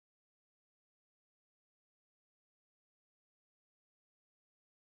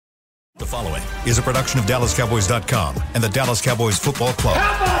The following is a production of DallasCowboys.com and the Dallas Cowboys Football Club.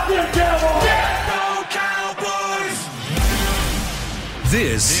 How about them Cowboys? Yeah, go Cowboys!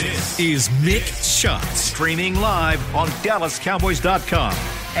 This is Mick Shots, streaming live on DallasCowboys.com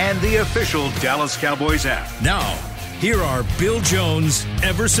and the official Dallas Cowboys app. Now, here are Bill Jones,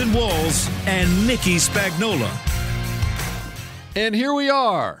 Everson Walls, and Mickey Spagnola. And here we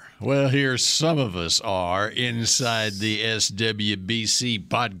are. Well, here some of us are inside the SWBC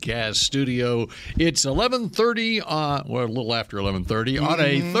podcast studio. It's 11:30, a little after 11:30 on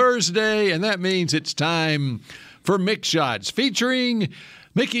a Thursday, and that means it's time for Mick Shots featuring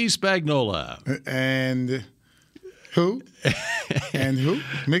Mickey Spagnola. And who? And who?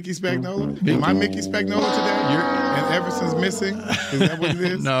 Mickey Spagnola? Am I Mickey Spagnola today? And Everson's missing? Is that what it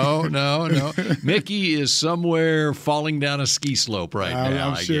is? No. Mickey is somewhere falling down a ski slope right now.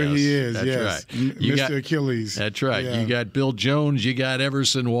 I'm sure guess. he is, That's yes. right. Mr. Achilles. That's right. Yeah. You got Bill Jones. You got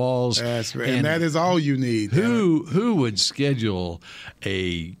Everson Walls. That's right. And that is all you need. Who would schedule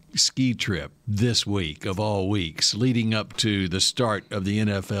a ski trip this week of all weeks leading up to the start of the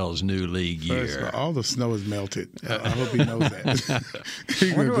NFL's new league year? First of all the snow is melted. I hope he knows that.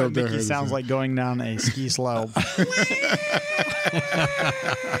 I wonder what Mickey sounds like going down a ski slope.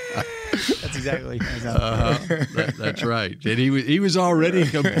 That's exactly. That's right. And he was already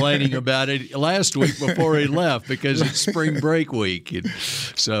complaining about it last week before he left because it's spring break week. And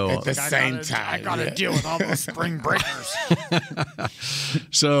so at the same time, I got to deal with all those spring breakers.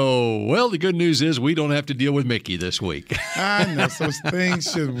 So, well, the good news is we don't have to deal with Mickey this week. I know. So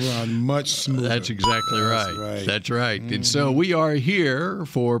things should run much smoother. That's exactly right. That's right. And so we are here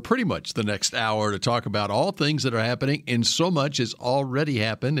for pretty much the next hour to talk about all things that are happening, and so much has already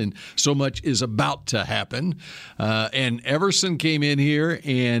happened, and so much is about to happen. And Everson came in here,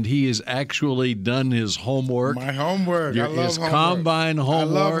 and he has actually done his homework. My homework. I love his homework. combine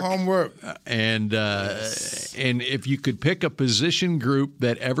homework. I love homework. And and if you could pick a position group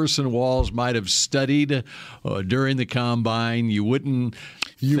that Everson Walls might have studied during the combine, you wouldn't.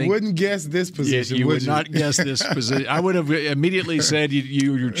 You wouldn't guess this position. You would not guess this position. I would have immediately said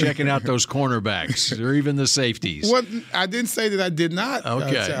you're checking out those cornerbacks or even the safeties. What I didn't say that I did not.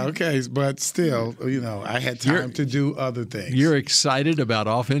 Okay, but still, I had time to do other things. You're excited about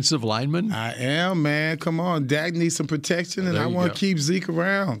offensive linemen? I am, man. Come on, Dak needs some protection, and I want to keep Zeke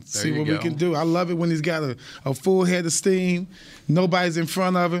around. See what we can do. I love it when he's got a full head of steam. Nobody's in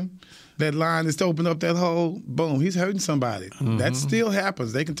front of him. That line is to open up that hole. Boom, he's hurting somebody. That still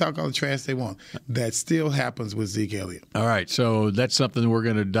happens. They can talk all the trash they want. That still happens with Zeke Elliott. All right, so that's something we're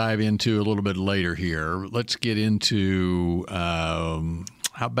going to dive into a little bit later here. Let's get into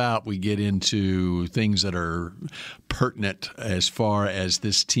how about we get into things that are pertinent as far as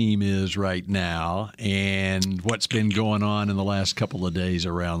this team is right now and what's been going on in the last couple of days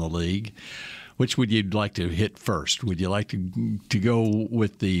around the league. Which would you like to hit first? Would you like to go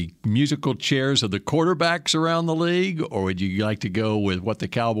with the musical chairs of the quarterbacks around the league, or would you like to go with what the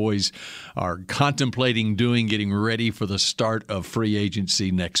Cowboys are contemplating doing, getting ready for the start of free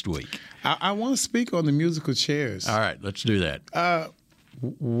agency next week? I want to speak on the musical chairs. All right, let's do that.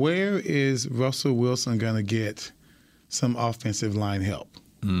 Where is Russell Wilson going to get some offensive line help?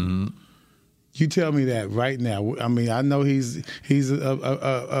 Mm-hmm. You tell me that right now. I mean, I know he's a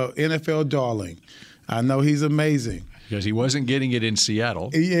NFL darling. I know he's amazing. Because he wasn't getting it in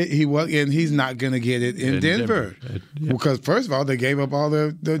Seattle. He was, and he's not going to get it in Denver. Because first of all, they gave up all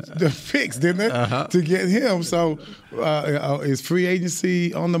the picks, didn't they, to get him? So, is free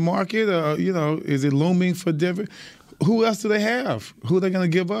agency on the market? Is it looming for Denver? Who else do they have? Who are they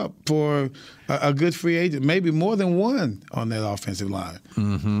going to give up for a good free agent? Maybe more than one on that offensive line.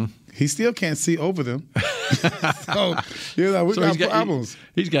 Mm-hmm. He still can't see over them. So, we got problems.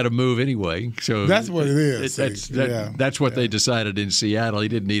 He's got to move anyway. So that's what it is. That's what they decided in Seattle. He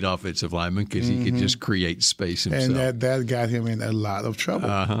didn't need offensive linemen because he could just create space himself. And that got him in a lot of trouble.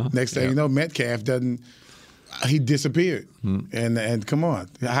 Next thing you know, Metcalf he disappeared. And come on,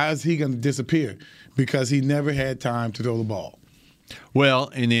 how is he going to disappear? Because he never had time to throw the ball. Well,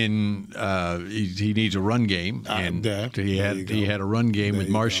 and then he needs a run game, and he had a run game with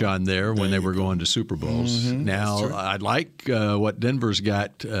Marshawn there when they were going to Super Bowls. Mm-hmm. Now, I like what Denver's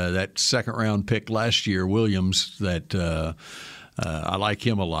got, that second-round pick last year, Williams, that I like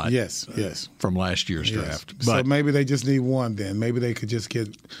him a lot. Yes. From last year's draft. But so maybe they just need one then. Maybe they could just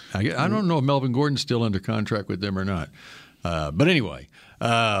get – I don't know if Melvin Gordon's still under contract with them or not. But anyway –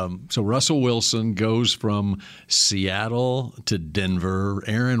 so Russell Wilson goes from Seattle to Denver.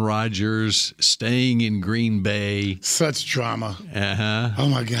 Aaron Rodgers staying in Green Bay. Such drama. Uh-huh. Oh,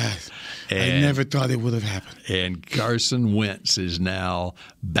 my God. I never thought it would have happened. And Carson Wentz is now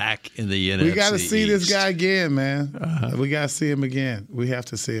back in the NFC We got to see East. this guy again, man. We got to see him again. We have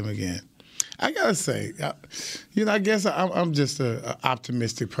to see him again. I got to say, I guess I'm just an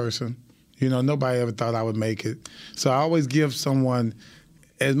optimistic person. Nobody ever thought I would make it. So I always give someone,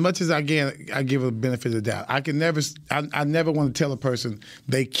 as much as I can, I give a benefit of the doubt. I never want to tell a person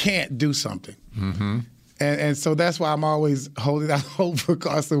they can't do something. Mm-hmm. And so that's why I'm always holding out hope for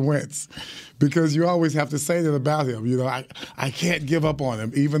Carson Wentz, because you always have to say that about him. I can't give up on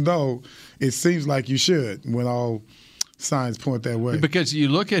him, even though it seems like you should when all signs point that way. Because you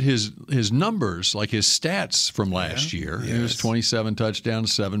look at his numbers, like his stats from last year. Yes. He was 27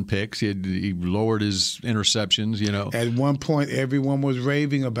 touchdowns, 7 picks. He lowered his interceptions, At one point, everyone was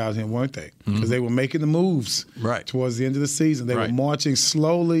raving about him, weren't they? Because they were making the moves towards the end of the season. They were marching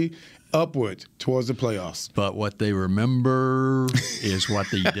slowly upward towards the playoffs. But what they remember is what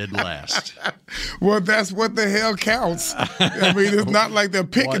they did last. Well, that's what the hell counts. I mean, it's not like they're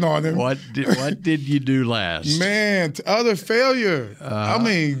picking on him. What did you do last? Man, utter failure. I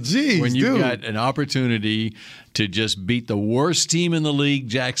mean, geez, when you got an opportunity to just beat the worst team in the league,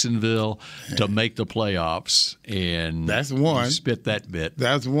 Jacksonville, to make the playoffs, and that's one. You spit that bit.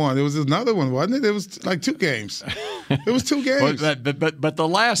 That's one. There was another one, wasn't it? It was like 2 games. It was 2 games. But the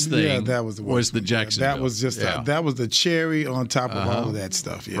last thing that was the Jacksonville. That was just that was the cherry on top of all of that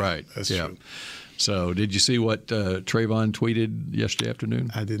stuff. Yeah, right. That's true. So did you see what Trayvon tweeted yesterday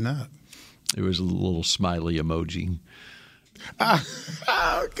afternoon? I did not. It was a little smiley emoji.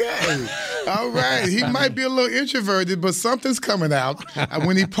 Okay. All right. He might be a little introverted, but something's coming out.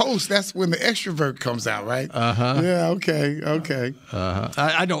 When he posts, that's when the extrovert comes out, right? Yeah, okay.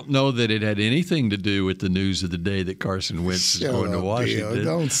 I don't know that it had anything to do with the news of the day that Carson Wentz is going to Washington. Bill.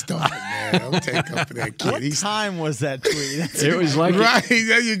 Don't start, man. Don't take up for that kid. What time was that tweet? It was like right.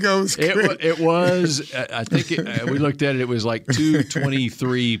 There you go. It was. I think we looked at it. It was like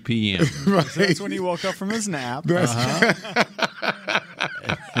 2:23 p.m. Right. So that's when he woke up from his nap.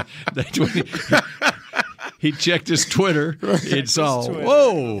 He checked his Twitter. It's all,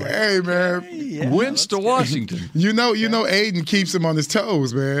 whoa. Hey, man. Wentz to Washington. You know, Aiden keeps him on his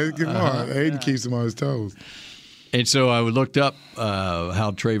toes, man. Come on. Aiden keeps him on his toes. And so I looked up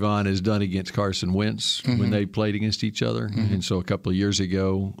how Trayvon has done against Carson Wentz when they played against each other. And so a couple of years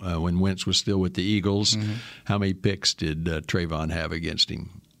ago, when Wentz was still with the Eagles, how many picks did Trayvon have against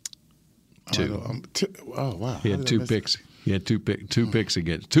him? 2. Oh, wow. He had 2 picks. He had 2 picks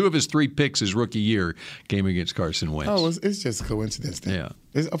against. 2 of his 3 picks his rookie year came against Carson Wentz. Oh, it's just a coincidence then.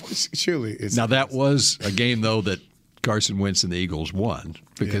 Yeah. Of course, surely it's. Now, that was a game, though, that Carson Wentz and the Eagles won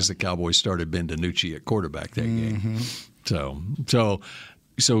because the Cowboys started Ben DiNucci at quarterback that game.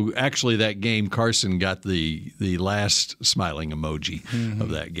 So actually that game, Carson got the last smiling emoji of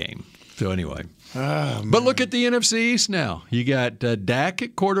that game. So anyway. But look at the NFC East now. You got Dak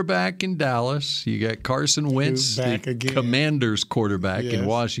at quarterback in Dallas. You got Carson Wentz, the Commanders quarterback in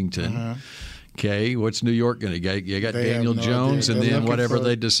Washington. Okay, what's New York going to get? You got Daniel Jones, and then whatever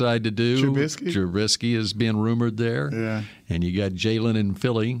they decide to do. Trubisky is being rumored there. Yeah. And you got Jalen in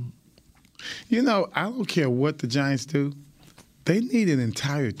Philly. I don't care what the Giants do. They need an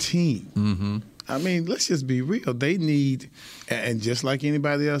entire team. I mean, let's just be real. They need, and just like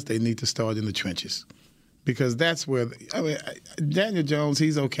anybody else, they need to start in the trenches. Because that's where, Daniel Jones,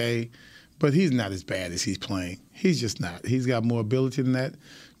 he's okay, but he's not as bad as he's playing. He's just not. He's got more ability than that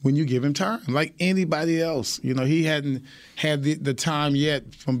when you give him time, like anybody else. He hadn't had the time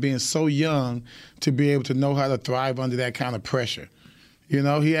yet from being so young to be able to know how to thrive under that kind of pressure. He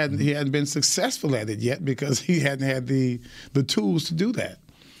hadn't been successful at it yet because he hadn't had the tools to do that.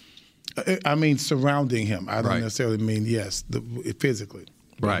 I mean, surrounding him. I don't necessarily mean, physically.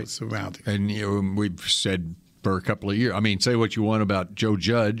 Right. Surrounding. And we've said for a couple of years, I mean, say what you want about Joe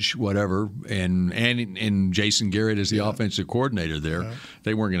Judge, whatever, and Jason Garrett as the offensive coordinator there.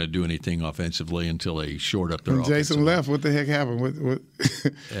 They weren't going to do anything offensively until they shored up their offensive. When Jason left, what the heck happened?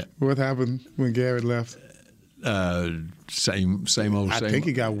 What happened when Garrett left? Same old. I think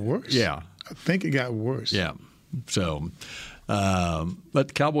it got worse. Yeah. I think it got worse. Yeah. So, but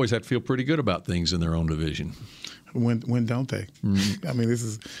the Cowboys have to feel pretty good about things in their own division. When don't they? I mean,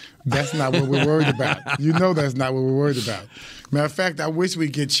 that's not what we're worried about. That's not what we're worried about. Matter of fact, I wish we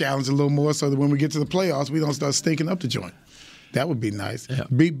get challenged a little more so that when we get to the playoffs, we don't start stinking up the joint. That would be nice. Yeah.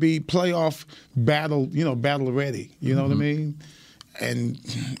 Be playoff battle, battle ready. You know what I mean? And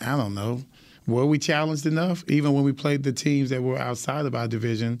I don't know. Were we challenged enough? Even when we played the teams that were outside of our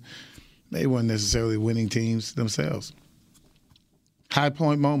division, they weren't necessarily winning teams themselves. High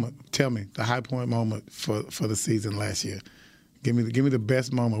point moment. Tell me the high point moment for the season last year. Give me the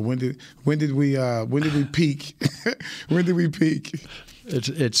best moment. When did we peak? When did we peak?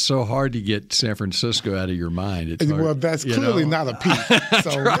 It's so hard to get San Francisco out of your mind. It's hard, well, that's clearly not a peak.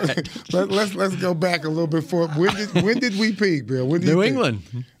 So right. let's go back a little bit forward. When did we peak, Bill? New England.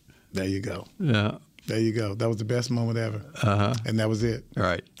 There you go. Yeah. There you go. That was the best moment ever. And that was it.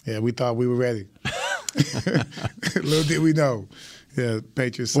 Right. Yeah, we thought we were ready. Little did we know. Yeah,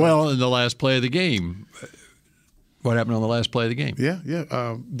 Patriots. Well, in the last play of the game. What happened on the last play of the game?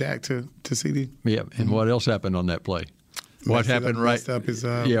 Yeah. Dak to CD. Yeah. And what else happened on that play? What happened right?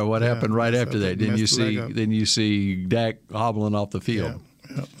 What happened right after that? Then you see Dak hobbling off the field.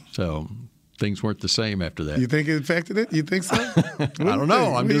 Yeah. So things weren't the same after that. You think it affected it? You think so? I don't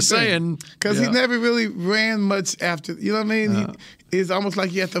know. I'm just saying because he never really ran much after. You know what I mean? It's almost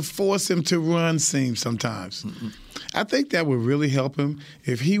like you have to force him to run. Seems sometimes. I think that would really help him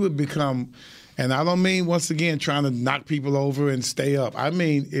if he would become. And I don't mean, once again, trying to knock people over and stay up. I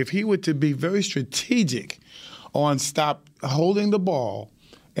mean, if he were to be very strategic on stop holding the ball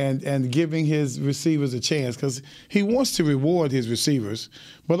and giving his receivers a chance, because he wants to reward his receivers,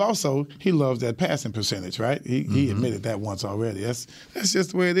 but also he loves that passing percentage, right? He admitted that once already. That's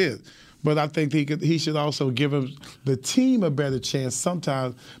just the way it is. But I think he should also give the team a better chance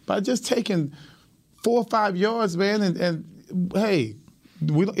sometimes by just taking 4 or 5 yards, man, and hey,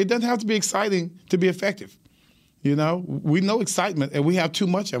 it doesn't have to be exciting to be effective. You know, we know excitement, and we have too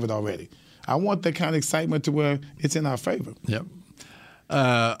much of it already. I want that kind of excitement to where it's in our favor. Yep.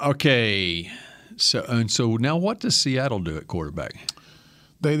 Okay. So now what does Seattle do at quarterback?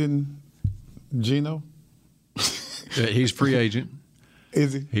 They didn't. Geno? He's free agent.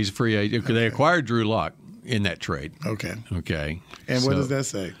 Is he? He's a free agent. Okay. They acquired Drew Lock in that trade. Okay. And what does that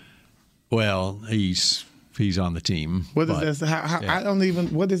say? Well, he's on the team. What does that say? I don't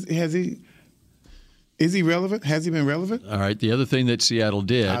even. Is he relevant? Has he been relevant? All right. The other thing that Seattle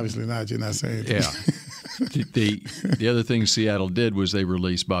did. Obviously not. You're not saying. Yeah. The other thing Seattle did was they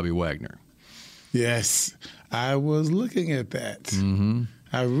released Bobby Wagner. Yes. I was looking at that. Mm-hmm.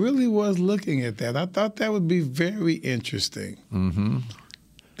 I really was looking at that. I thought that would be very interesting. Mm-hmm.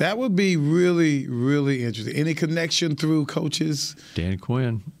 That would be really, really interesting. Any connection through coaches? Dan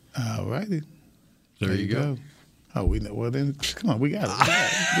Quinn. All righty. There you go. Oh, we know. Well, then, come on, we got it.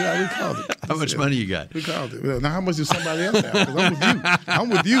 We called it. How much money you got? We called it. Now, how much does somebody else have? 'Cause I'm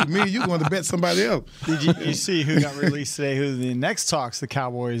with you. Me and you going to bet somebody else. Did you see who got released today? Who the next talks the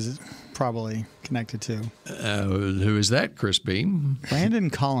Cowboys probably connected to? Who is that, Chris Beam? Landon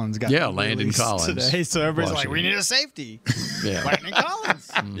Collins got Landon Collins today. So everybody's like, we need a safety. Yeah. Landon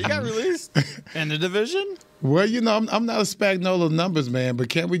Collins. He got released in the division. Well, you know, I'm not a Spagnuolo numbers man, but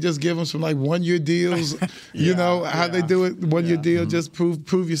can't we just give them some like 1 year deals? You know how they do it, 1 year deal. Just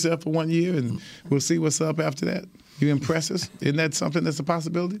prove yourself for 1 year, and we'll see what's up after that. You impress us? Isn't that something that's a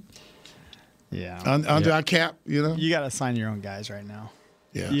possibility? Yeah. Under our cap, you know. You got to sign your own guys right now.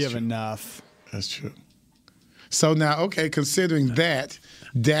 Yeah, you have enough. That's true. So now, okay, considering that,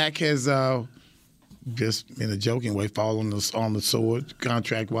 Dak has just in a joking way fallen on the sword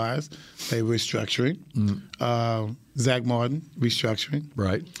contract-wise. They restructuring. Zach Martin restructuring.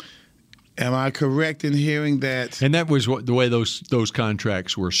 Right. Am I correct in hearing that? And that was the way those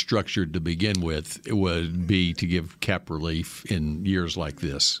contracts were structured to begin with. It would be to give cap relief in years like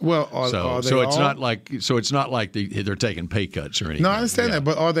this. Well, it's not like they're taking pay cuts or anything. No, I understand that,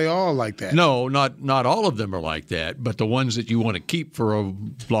 but are they all like that? No, not all of them are like that. But the ones that you want to keep for a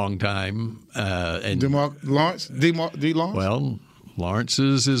long time. And Lawrence. Well,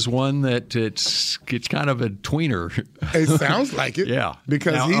 Lawrence's is one that it's kind of a tweener. It sounds like it. Yeah.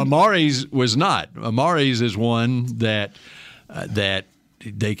 Because Amari's was not. Amari's is one that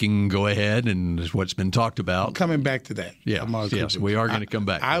they can go ahead and is what's been talked about. Coming back to that. Yeah. Yes, we are going to come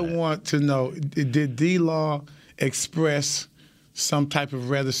back. I want to know, did D-Law express some type of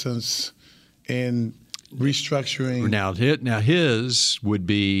reticence in restructuring? Now his would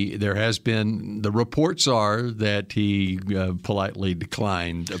be, there has been, the reports are that he politely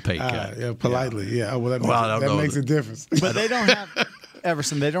declined a pay cut. Yeah, politely. Yeah. Well, that makes a difference. But they don't have,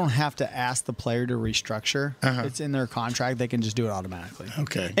 Everson, they don't have to ask the player to restructure. It's in their contract. They can just do it automatically.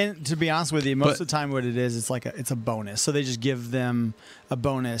 Okay. And to be honest with you, most of the time what it is, it's a bonus. So they just give them a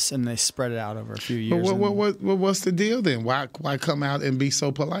bonus and they spread it out over a few years. But what's the deal then? Why come out and be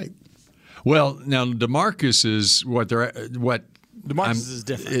so polite? Well, now DeMarcus is DeMarcus is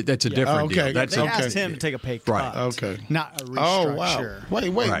different. That's a different deal. They asked him to take a pay cut. Right. Okay. Not a restructure. Oh,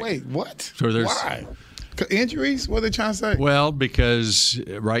 wow. Wait. What? So why? Injuries? What are they trying to say? Well, because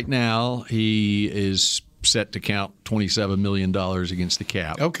right now he is set to count $27 million against the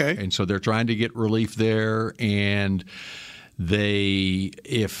cap. Okay. And so they're trying to get relief there, and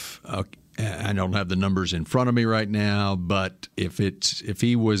I don't have the numbers in front of me right now, but if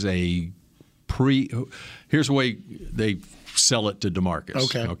he was here's the way they sell it to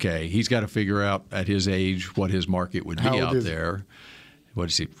DeMarcus. Okay. He's got to figure out at his age what his market would be out there. What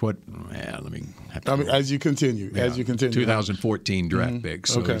is he? Let me. As you continue. 2014 draft pick.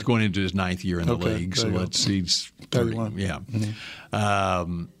 So he's going into his 9th year in the league. So he's 31. Yeah.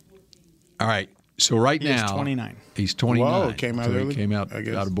 Mm-hmm. All right. So now he's 29. He's 29. Whoa, came out early. He came out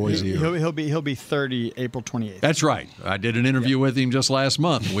of Boise. He'll be 30 April 28th. That's right. I did an interview with him just last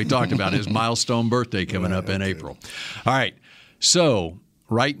month. We talked about his milestone birthday coming up in April. All right. So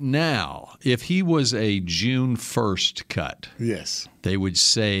right now, if he was a June 1st cut, yes, they would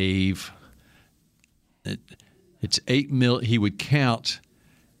save. It's $8 million. He would count.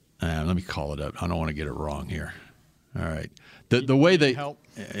 Let me call it up. I don't want to get it wrong here. All right. The way they help.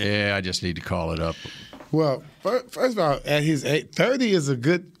 Yeah, I just need to call it up. Well, first of all, at his age, 30 is a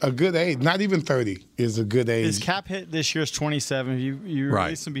good age. Not even 30 is a good age. His cap hit this year is 27. If you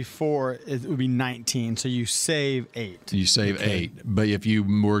released him before, it would be 19. So you save 8. You save 8. But if you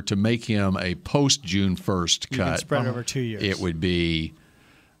were to make him a post June 1st cut, you can spread over 2 years. It would be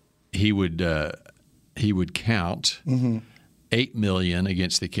he would count $8 million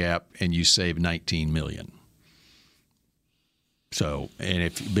against the cap, and you save $19 million. So, and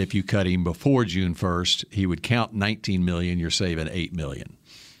if you cut him before June 1st, he would count $19 million. You're saving $8 million.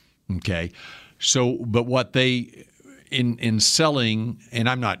 Okay. So, but what they in selling, and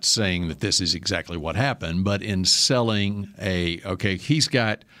I'm not saying that this is exactly what happened, but in selling he's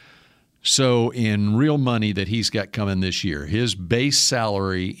got. So in real money that he's got coming this year, his base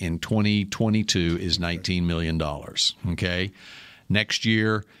salary in 2022 is $19 million. Okay. Next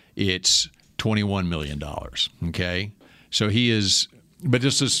year it's $21 million. Okay. So he is, but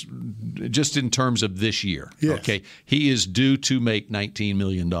this is just in terms of this year. Yes. Okay, he is due to make $19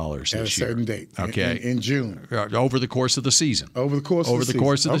 million this year. At a certain date. Okay, in June. Over the course of the season. Over the course of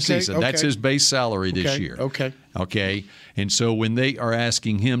the season. That's his base salary this year. Okay. And so when they are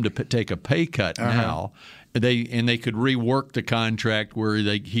asking him to take a pay cut now, they could rework the contract where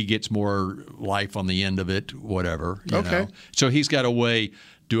he gets more life on the end of it, whatever. You know? So he's got a way.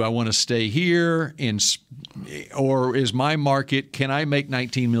 Do I want to stay here, or is my market, can I make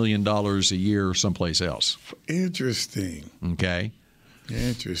 $19 million a year someplace else? Interesting. Okay.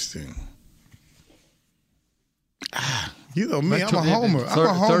 Interesting. You know me, I'm a homer.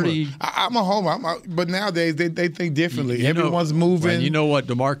 I'm a homer. But nowadays they think differently. Everyone's moving. And you know what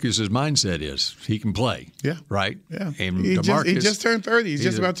DeMarcus's mindset is? He can play. Yeah. Right? Yeah. And he just turned 30. He's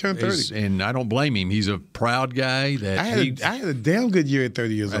just about turned 30. And I don't blame him. He's a proud guy. I had a damn good year at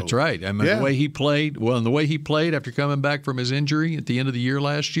 30 years old. That's right. I mean, the way he played, after coming back from his injury at the end of the year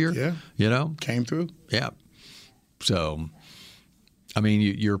last year, came through. Yeah. So, I mean,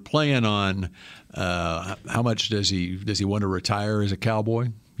 you're playing on how much does he want to retire as a Cowboy?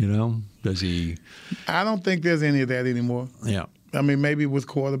 Does he? I don't think there's any of that anymore. Yeah. I mean, maybe with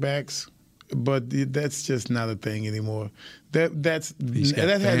quarterbacks, but that's just not a thing anymore. That has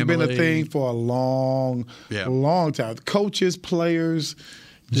been a thing for a long time. Coaches, players,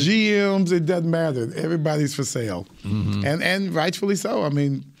 GMs, it doesn't matter. Everybody's for sale, and rightfully so. I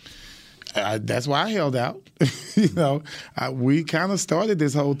mean. That's why I held out. We kind of started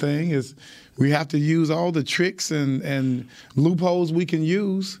this whole thing is we have to use all the tricks and loopholes we can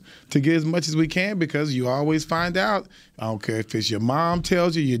use to get as much as we can because you always find out, I don't care if it's your mom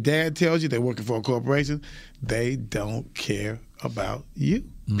tells you, your dad tells you, they're working for a corporation, they don't care about you,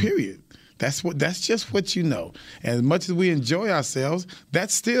 period. That's just what you know. And as much as we enjoy ourselves,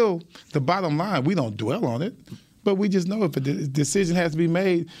 that's still the bottom line. We don't dwell on it. But we just know if a decision has to be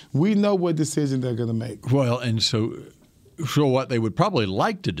made, we know what decision they're going to make. Well, and so what they would probably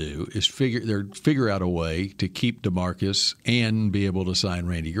like to do is figure out a way to keep DeMarcus and be able to sign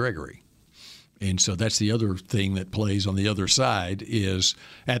Randy Gregory. And so that's the other thing that plays on the other side is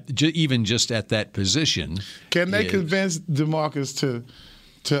even just at that position. Can they convince DeMarcus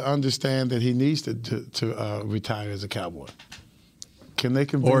to understand that he needs to retire as a Cowboy? Can they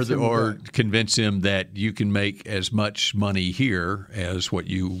convince him convince him that you can make as much money here as what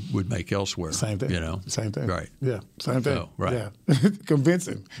you would make elsewhere? Same thing. Same thing. Right. Yeah. Same thing. So, right. Yeah. Convince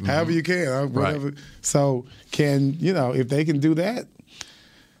him. However you can. Whatever. Right. So if they can do that.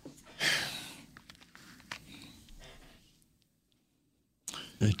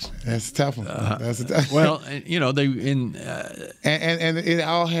 That's a tough one. That's a tough well, and it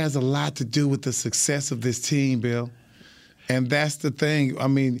all has a lot to do with the success of this team, Bill. And that's the thing. I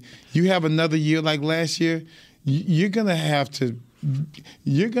mean, you have another year like last year, you're going to have to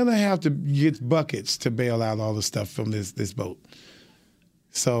you're going to have to get buckets to bail out all the stuff from this boat.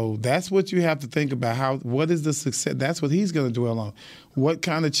 So that's what you have to think about. What is the success? That's what he's going to dwell on. What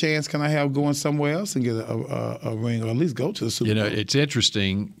kind of chance can I have going somewhere else and get a ring, or at least go to the Super Bowl? It's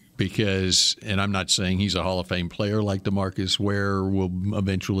interesting because, and I'm not saying he's a Hall of Fame player like DeMarcus Ware will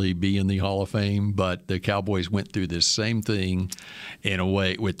eventually be in the Hall of Fame, but the Cowboys went through this same thing in a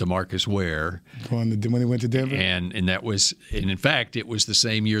way with DeMarcus Ware. When he went to Denver? And in fact, it was the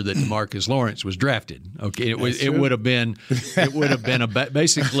same year that DeMarcus Lawrence was drafted. Okay, it would have been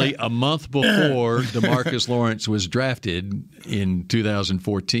basically a month before DeMarcus Lawrence was drafted in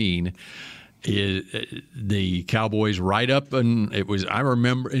 2014. The Cowboys right up, and it was. I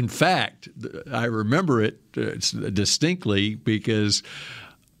remember it distinctly because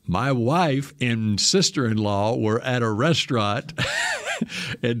my wife and sister-in-law were at a restaurant,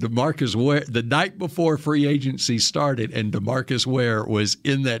 and DeMarcus Ware, the night before free agency started, and DeMarcus Ware was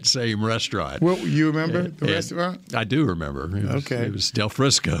in that same restaurant. Well, you remember the restaurant? I do remember. It was Del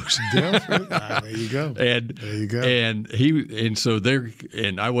Frisco's. Del Frisco. There you go. There you go. And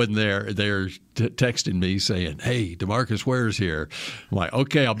I wasn't there. They're texting me saying, "Hey, DeMarcus Ware's here." I'm like,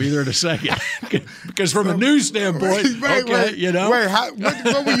 "Okay, I'll be there in a second." Because from a news standpoint, what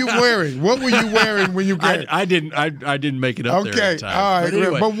were you wearing? What were you wearing when you got? I didn't make it up there in time. All right.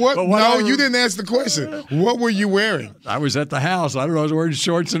 Anyway, you didn't answer the question. What were you wearing? I was at the house. I don't know. I was wearing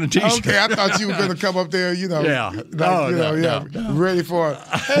shorts and a T-shirt. Okay, I thought you were going to come up there. Ready for.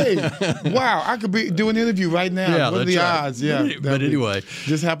 Hey, wow! I could be doing an interview right now. Yeah, what are the odds? Yeah, but anyway,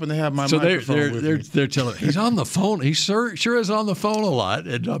 just happen to have my microphone. They're telling he's on the phone. He sure is on the phone a lot,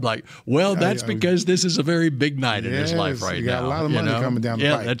 and I'm like, well, that's because this is a very big night in his life right now. You got a lot of money coming down the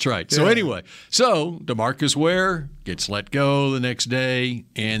pipe. Yeah, that's right. So anyway, DeMarcus Ware gets let go the next day,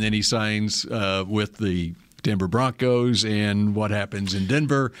 and then he signs with the Denver Broncos. And what happens in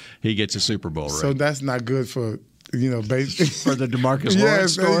Denver? He gets a Super Bowl ring. So that's not good for. For the DeMarcus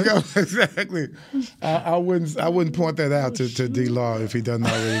Lawrence story. There you go. Exactly. I wouldn't point that out to D. Law if he doesn't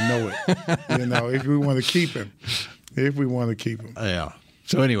already know it. If we want to keep him. Yeah.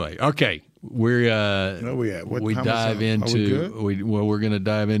 So anyway, okay. We're where we at? We're going to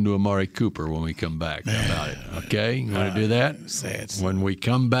dive into Amari Cooper when we come back. How about it? Okay, you want to do that? Sad. When we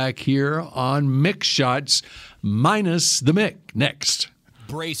come back here on Mick Shots minus the Mick next.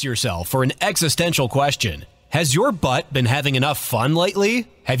 Brace yourself for an existential question. Has your butt been having enough fun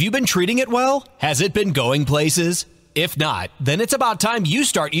lately? Have you been treating it well? Has it been going places? If not, then it's about time you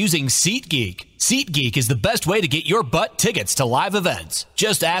start using SeatGeek. SeatGeek is the best way to get your butt tickets to live events.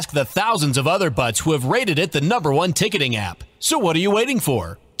 Just ask the thousands of other butts who have rated it the #1 ticketing app. So what are you waiting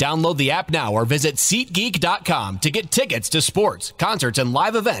for? Download the app now or visit SeatGeek.com to get tickets to sports, concerts, and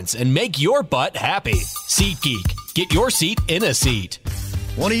live events and make your butt happy. SeatGeek. Get your seat in a seat.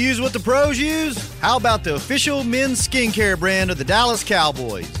 Want to use what the pros use? How about the official men's skincare brand of the Dallas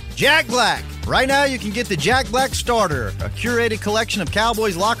Cowboys, Jack Black? Right now you can get the Jack Black Starter, a curated collection of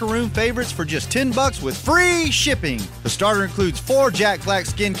Cowboys locker room favorites for just $10 with free shipping. The starter includes 4 Jack Black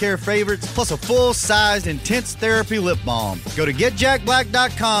skincare favorites plus a full-sized intense therapy lip balm. Go to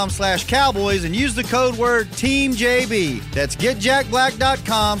getjackblack.com/Cowboys and use the code word TEAMJB. That's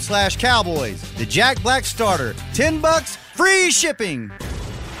getjackblack.com/Cowboys. The Jack Black Starter, $10, free shipping.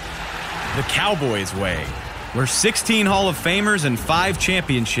 The Cowboys way, where 16 Hall of Famers and 5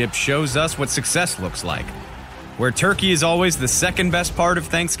 championships shows us what success looks like. Where turkey is always the second best part of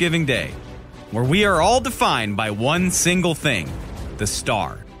Thanksgiving Day. Where we are all defined by one single thing, the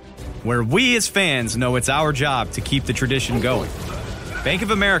star. Where we as fans know it's our job to keep the tradition going. Bank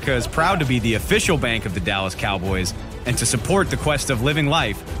of America is proud to be the official bank of the Dallas Cowboys and to support the quest of living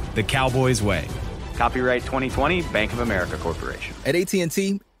life the Cowboys way. Copyright 2020, Bank of America Corporation. At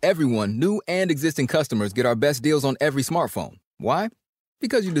AT&T, everyone, new and existing customers, get our best deals on every smartphone. Why?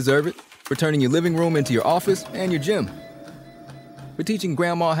 Because you deserve it. For turning your living room into your office and your gym. For teaching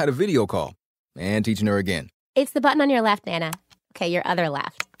Grandma how to video call and teaching her again. It's the button on your left, Nana. Okay, your other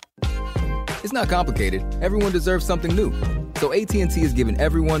left. It's not complicated. Everyone deserves something new. So AT&T is giving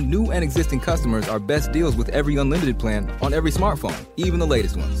everyone, new and existing customers, our best deals with every unlimited plan on every smartphone, even the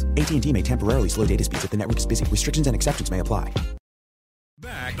latest ones. AT&T may temporarily slow data speeds if the network is busy. Restrictions and exceptions may apply.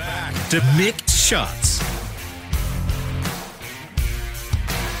 Back to Mick Shots.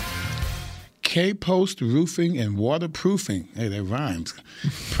 K-Post Roofing and Waterproofing. Hey, that rhymes.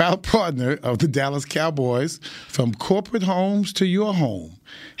 Proud partner of the Dallas Cowboys. From corporate homes to your home.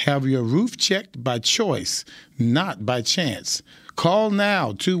 Have your roof checked by choice, not by chance. Call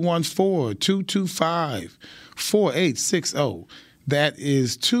now, 214-225-4860. That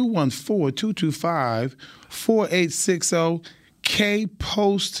is 214-225-4860.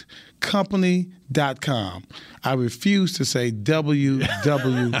 kpostcompany.com. I refuse to say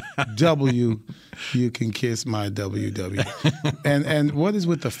www. You can kiss my www. And what is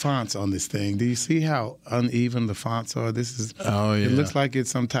with the fonts on this thing? Do you see how uneven the fonts are? This is. Oh yeah. It looks like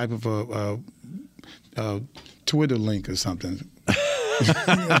it's some type of a Twitter link or something. You know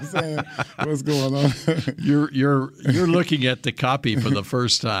what I'm saying? What's going on? You're looking at the copy for the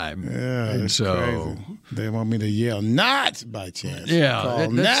first time. Yeah, and that's so crazy. They want me to yell "not" by chance. Yeah,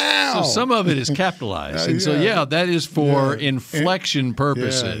 Call now. So some of it is capitalized, and so that is for inflection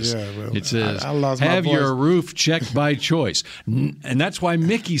purposes. Well, it says, I lost my "Have voice. your roof checked by choice," and that's why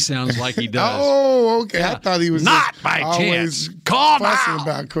Mickey sounds like he does. Oh, okay. Yeah. I thought he was not by chance. Call fussing now.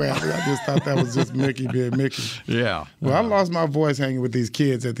 About crap. I just thought that was just Mickey being Mickey. Yeah. Well, I lost my voice hanging with these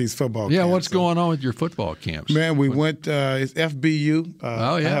kids at these football camps. Yeah, what's going on with your football camps? Man, we went, it's FBU.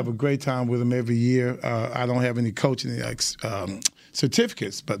 I have a great time with them every year. I don't have any coaching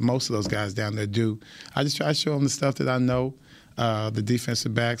certificates, but most of those guys down there do. I just try to show them the stuff that I know, the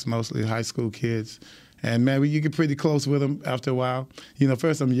defensive backs, mostly high school kids. And, man, you get pretty close with them after a while. You know,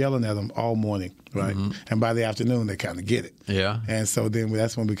 first I'm yelling at them all morning, right? Mm-hmm. And by the afternoon, they kind of get it. Yeah. And so then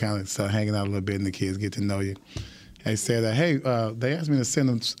that's when we kind of start hanging out a little bit and the kids get to know you. They said, hey, they asked me to send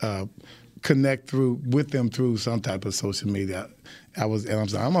them, connect with them through some type of social media. I'm on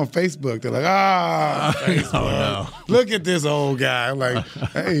Facebook. They're like, Facebook. Oh, no. Look at this old guy. I'm like,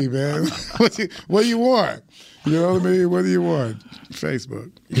 hey, man, what do you want? You know what I mean? What do you want?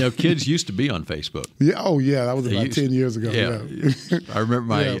 Facebook. You know, kids used to be on Facebook. Yeah. Oh, yeah. That was about 10 years ago. Yeah. I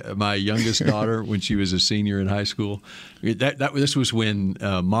remember my youngest daughter when she was a senior in high school. This was when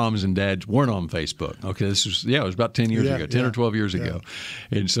moms and dads weren't on Facebook. Okay, it was about 10 years ago, 10 or 12 years ago.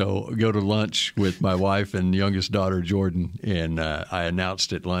 And so go to lunch with my wife and youngest daughter, Jordan, and I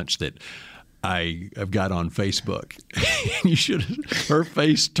announced at lunch that I have got on Facebook. Her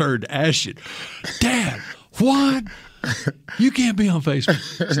face turned ashen. Dad, what? You can't be on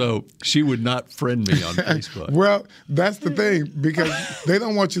Facebook. So she would not friend me on Facebook. Well, that's the thing, because they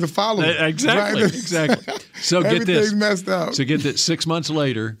don't want you to follow them. Exactly, right? Exactly. So get this. Everything's messed up. So get this. 6 months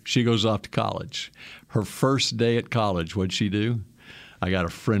later, she goes off to college. Her first day at college, what'd she do? I got a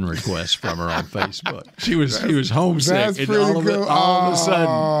friend request from her on Facebook. She was homesick, that's and all of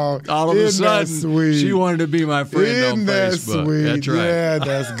a sudden, she wanted to be my friend on Facebook. Sweet? That's right. Yeah,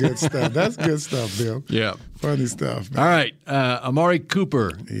 that's good stuff. That's good stuff, Bill. Yeah, funny stuff. Man. All right, Amari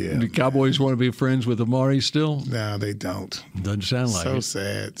Cooper. Yeah, do Cowboys want to be friends with Amari still? No, they don't. Doesn't sound like it.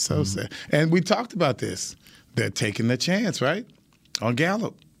 Sad. Sad. And we talked about this. They're taking the chance, right, on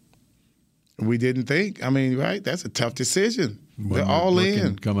Gallup. We didn't think. I mean, right? That's a tough decision. They're all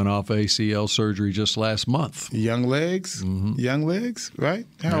in. Coming off ACL surgery just last month. Young legs. Mm-hmm. Young legs, right?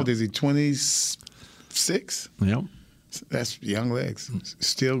 How old is he? 26? Yep. That's young legs.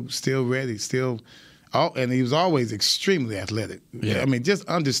 Still ready. And he was always extremely athletic. Yeah. I mean, just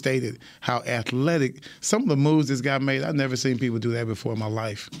understated how athletic. Some of the moves this guy made, I've never seen people do that before in my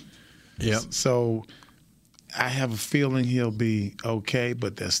life. Yeah. So I have a feeling he'll be okay,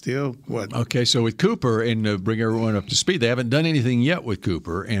 but there's still what? Okay, so with Cooper, and to bring everyone up to speed, they haven't done anything yet with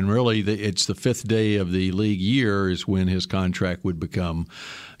Cooper, and really it's the fifth day of the league year is when his contract would become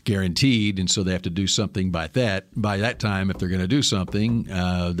guaranteed, and so they have to do something by that time. If they're going to do something,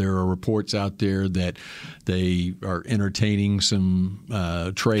 there are reports out there that they are entertaining some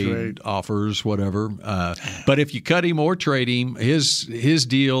trade offers, whatever. But if you cut him or trade him, his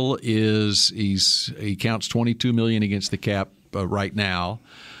deal is he counts $22 million against the cap right now.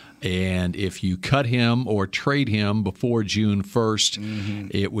 And if you cut him or trade him before June 1st,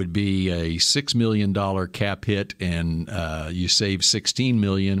 it would be a $6 million cap hit, and you save $16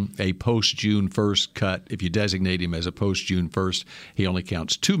 million. A post-June 1st cut, if you designate him as a post-June 1st, he only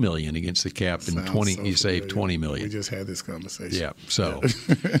counts $2 million against the cap, and you save $20 million. We just had this conversation. Yeah, so.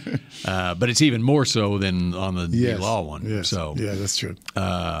 But it's even more so than on the D-Law one. Yes. So, yeah, that's true.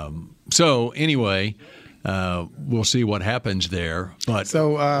 So anyway, we'll see what happens there. But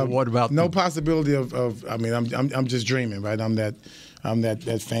what about no possibility of? I mean, I'm just dreaming, right? I'm that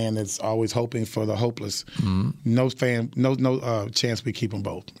fan that's always hoping for the hopeless. Mm-hmm. No chance we keep them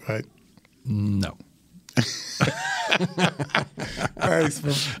both, right? No. Thanks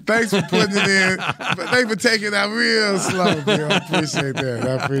for putting it in. Thanks for taking that real slow, Bill. I appreciate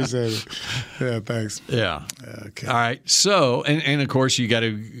it. Yeah, thanks. Yeah. Okay. All right. So, and of course, you got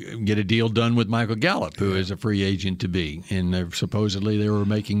to get a deal done with Michael Gallup, who is a free agent to be. And supposedly they were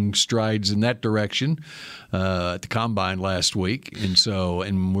making strides in that direction at the Combine last week.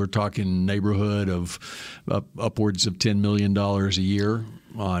 And we're talking neighborhood of upwards of $10 million a year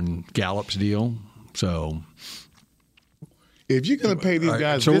on Gallup's deal. So If you're going to pay these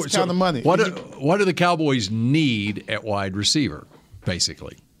guys this kind of money, what do the Cowboys need at wide receiver,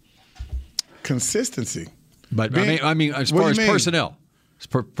 basically? Consistency. But I mean, as far as personnel,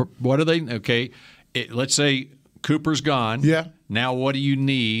 what do they? Okay, let's say Cooper's gone. Yeah. Now, what do you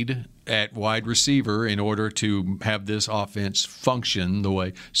need at wide receiver in order to have this offense function the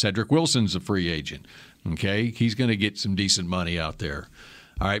way Cedric Wilson's a free agent? Okay, he's going to get some decent money out there.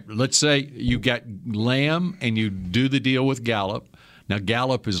 All right, let's say you got Lamb and you do the deal with Gallup. Now,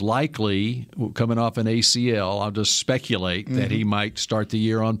 Gallup is likely coming off an ACL. I'll just speculate that he might start the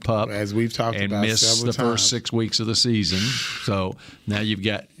year on PUP, as we've talked and about miss several the times. first 6 weeks of the season. So now you've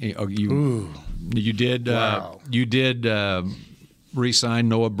got you did re-sign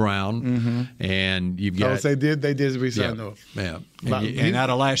Noah Brown, and you've got. They did re-sign Noah. Yeah, and out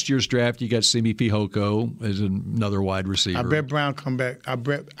of last year's draft, you got Simi Fehoko as another wide receiver. I bet Brown come back.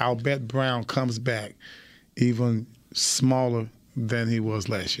 I'll bet Brown comes back even smaller than he was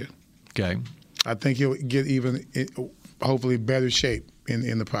last year. Okay. I think he'll get even, hopefully, better shape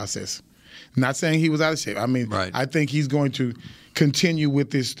in the process. Not saying he was out of shape. I mean, I think he's going to continue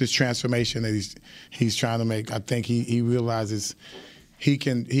with this transformation that he's trying to make. I think he realizes he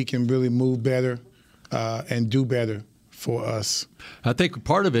can really move better and do better for us. I think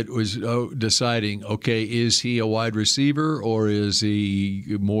part of it was deciding, okay, is he a wide receiver or is he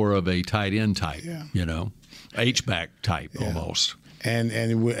more of a tight end type? Yeah. You know, H-back type almost. And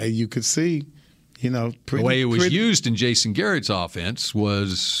you could see, the way it was used in Jason Garrett's offense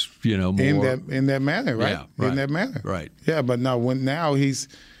was, more in that manner, right? Yeah, right. In that manner, right? Yeah, but now he's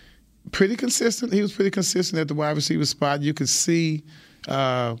pretty consistent. He was pretty consistent at the wide receiver spot. You could see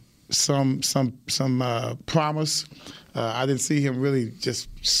some promise. I didn't see him really just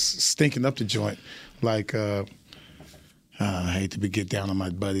stinking up the joint like. I hate to get down on my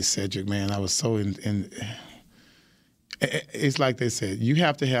buddy Cedric, man. I was so in. It's like they said, you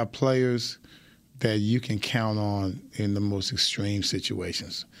have to have players that you can count on in the most extreme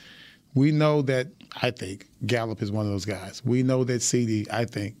situations. We know that, I think, Gallup is one of those guys. We know that CD, I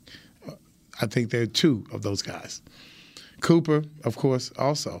think there are two of those guys. Cooper, of course,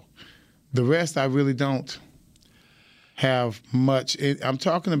 also. The rest, I really don't have much. I'm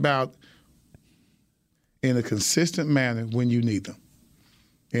talking about in a consistent manner when you need them.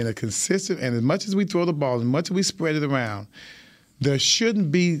 In a consistent, and as much as we throw the ball, as much as we spread it around, there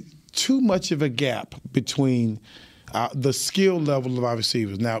shouldn't be too much of a gap between the skill level of our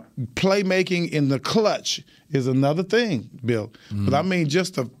receivers. Now, playmaking in the clutch is another thing, Bill. But I mean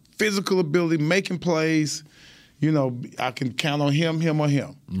just the physical ability, making plays, I can count on him, or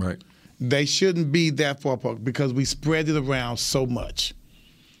him. Right. They shouldn't be that far apart because we spread it around so much.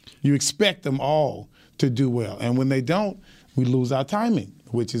 You expect them all to do well. And when they don't, we lose our timing,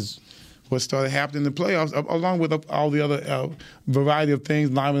 which is what started happening in the playoffs, along with all the other variety of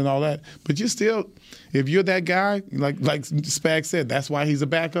things, linemen and all that. But you still, if you're that guy, like Spag said, that's why he's a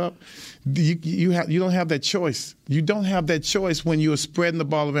backup. You don't have that choice. You don't have that choice when you are spreading the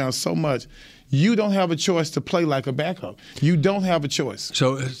ball around so much. You don't have a choice to play like a backup. You don't have a choice.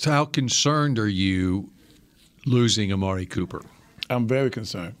 So how concerned are you losing Amari Cooper? I'm very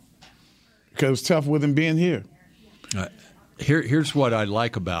concerned because it was tough with him being here. Here's what I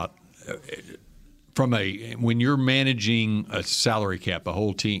like about when you're managing a salary cap, a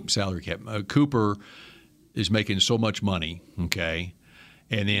whole team salary cap. Cooper is making so much money, okay,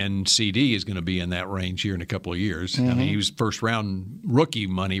 and then CD is going to be in that range here in a couple of years. I mean, he was first round rookie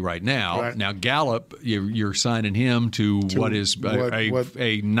money right now. Right. Now Gallup, you're signing him to what is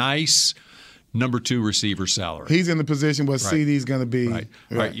a nice number 2 receiver salary. He's in the position where CD's going to be.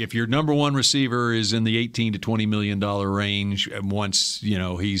 Right. If your number 1 receiver is in the $18 to $20 million range, and once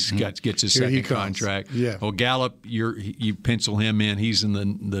gets his second contract, well, Gallup, you pencil him in. He's in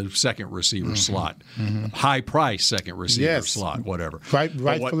the second receiver slot, high price second receiver slot, whatever.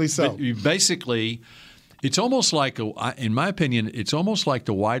 Rightfully so. Basically, it's almost like, in my opinion, it's almost like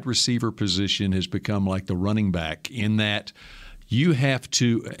the wide receiver position has become like the running back in that you have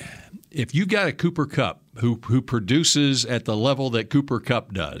to. If you got a Cooper Kupp who produces at the level that Cooper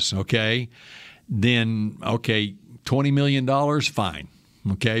Kupp does, then $20 million, fine,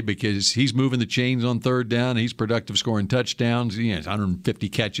 because he's moving the chains on third down, he's productive scoring touchdowns, he has 150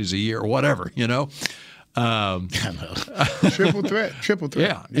 catches a year or whatever, Triple threat.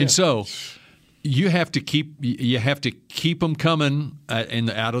 Yeah, and so you have to keep them coming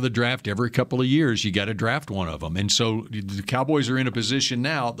out of the draft every couple of years. You got to draft one of them, and so the Cowboys are in a position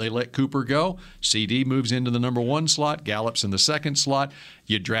now. They let Cooper go. CD moves into the number 1 slot. Gallup's in the second slot.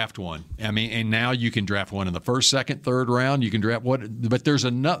 You draft one. I mean, and now you can draft one in the first, second, third round. You can draft what, but there's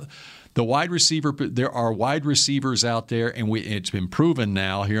enough. the wide receiver, there are wide receivers out there, and it's been proven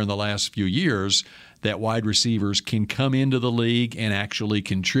now here in the last few years that wide receivers can come into the league and actually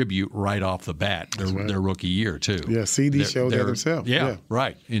contribute right off the bat their rookie year too. Yeah, CD showed that himself. Yeah,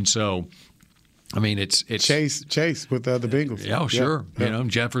 right. And so, I mean, it's Chase with the Bengals. Yeah, sure. Yeah. You know,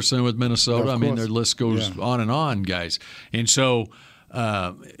 Jefferson with Minnesota. I mean, their list goes on and on, guys. And so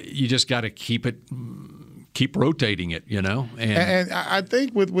you just got to keep rotating it, you know. And I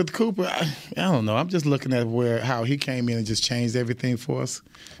think with Cooper, I don't know. I'm just looking at how he came in and just changed everything for us,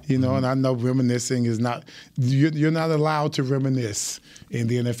 you know. And I know reminiscing is not you're not allowed to reminisce in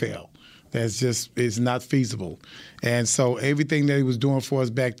the NFL. It's not feasible. And so everything that he was doing for us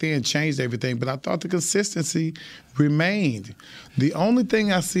back then changed everything. But I thought the consistency remained. The only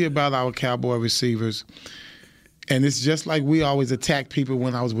thing I see about our Cowboy receivers, and it's just like we always attack people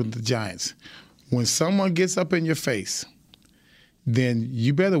when I was with the Giants. When someone gets up in your face, then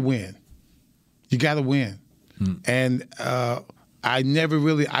you better win. You got to win. And I never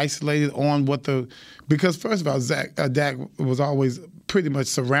really isolated on because first of all, Dak was always pretty much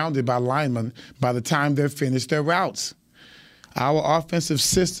surrounded by linemen by the time they finished their routes. Our offensive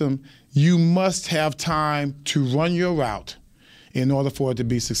system, you must have time to run your route in order for it to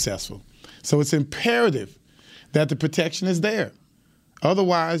be successful. So it's imperative that the protection is there.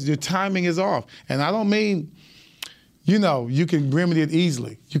 Otherwise, your timing is off. And I don't mean, you can remedy it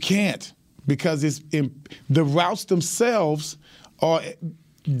easily. You can't, because the routes themselves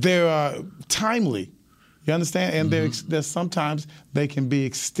they're timely. You understand? And there's sometimes they can be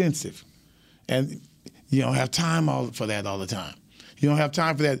extensive. And you don't have time for that all the time. You don't have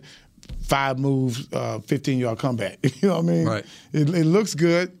time for that 5 moves, 15-yard comeback. You know what I mean? Right. It looks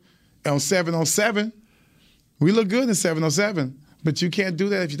good on 7-on-7. We look good in 7-on-7, but you can't do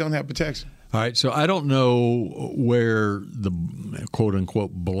that if you don't have protection. All right, so I don't know where the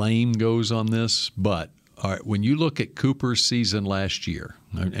quote-unquote blame goes on this, but all right, when you look at Cooper's season last year,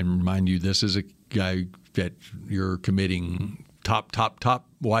 and mind you, this is a guy that you're committing top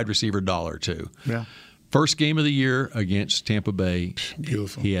wide receiver dollar to. Yeah. First game of the year against Tampa Bay.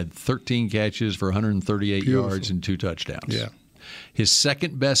 Beautiful. He had 13 catches for 138 yards and 2 touchdowns. Yeah. His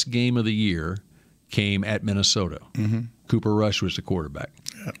second best game of the year came at Minnesota. Mm-hmm. Cooper Rush was the quarterback.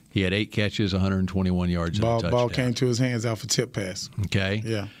 Yeah. He had 8 catches, 121 yards, and a touchdown. Ball came to his hands off a tip pass. Okay.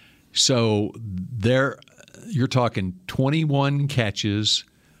 Yeah. So you're talking 21 catches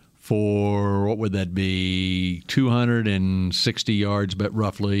for, what would that be, 260 yards, but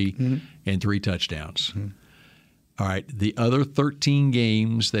roughly, and 3 touchdowns. Mm-hmm. All right, the other 13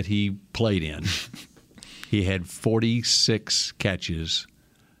 games that he played in, he had 46 catches.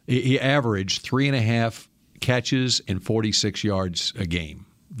 He averaged 3.5 catches and 46 yards a game,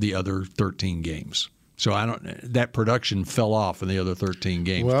 the other 13 games. So that production fell off in the other 13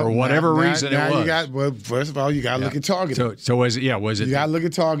 games for whatever reason it was. First of all, you got to look at targeting. So was it? You got to look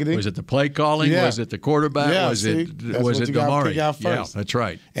at targeting. Was it the play calling? Yeah. Was it the quarterback? Yeah, was it Damari? Yeah, that's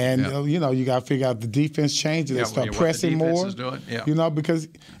right. And you got to figure out the defense changes and start pressing more. Because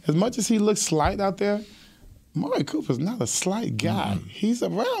as much as he looks slight out there, Amari Cooper's not a slight guy. Mm-hmm. He's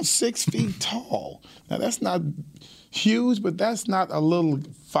around 6 feet tall. Now that's not huge, but that's not a little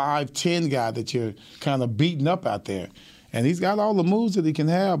 5'10" guy that you're kind of beating up out there. And he's got all the moves that he can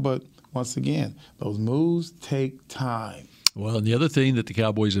have, but once again, those moves take time. Well, and the other thing that the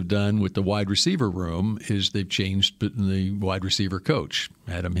Cowboys have done with the wide receiver room is they've changed the wide receiver coach.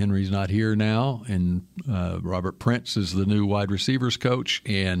 Adam Henry's not here now, and Robert Prince is the new wide receivers coach.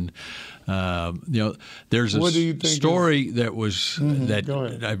 And there's a story that was that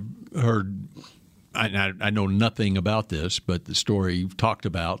I've heard. I know nothing about this, but the story talked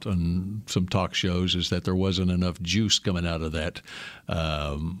about on some talk shows is that there wasn't enough juice coming out of that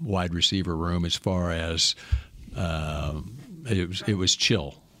wide receiver room as far as it was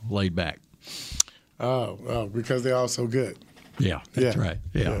chill, laid back. Oh, because they're all so good. Yeah, that's right.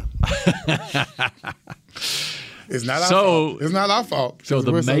 Yeah. It's not our fault. It's not our fault. So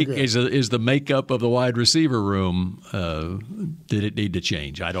is the makeup of the wide receiver room, did it need to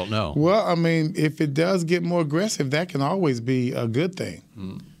change? I don't know. Well, I mean, if it does get more aggressive, that can always be a good thing.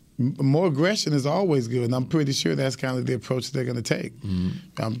 More aggression is always good, and I'm pretty sure that's kind of the approach they're going to take.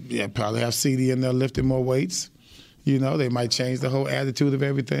 Probably have CD in there lifting more weights. They might change the whole attitude of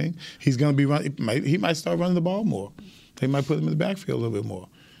everything. He's going to be running. He might start running the ball more. They might put him in the backfield a little bit more.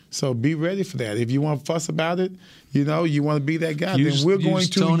 So be ready for that. If you want to fuss about it, you want to be that guy, then we're going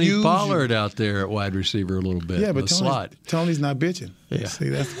to Tony use Pollard out there at wide receiver a little bit. Yeah, but Tony's not bitching. Yeah. See,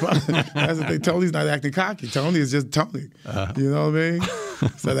 that's the problem. That's the thing. Tony's not acting cocky. Tony is just Tony. You know what I mean?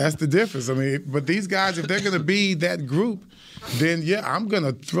 So that's the difference. I mean, but these guys, if they're going to be that group, then, I'm going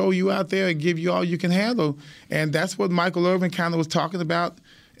to throw you out there and give you all you can handle. And that's what Michael Irvin kind of was talking about,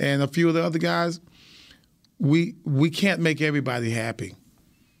 and a few of the other guys. We can't make everybody happy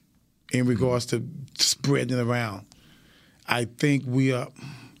in regards to spreading it around. I think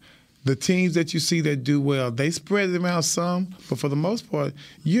the teams that you see that do well, they spread it around some, but for the most part,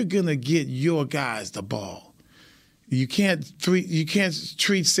 you're going to get your guys the ball. You can't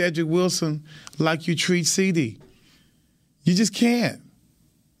treat Cedric Wilson like you treat CD. You just can't.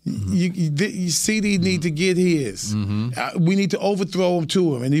 Mm-hmm. CD need to get his. Mm-hmm. We need to overthrow him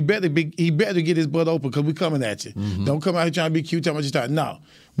to him, and he better get his butt open because we're coming at you. Mm-hmm. Don't come out here trying to be cute. Tell me what you start. No,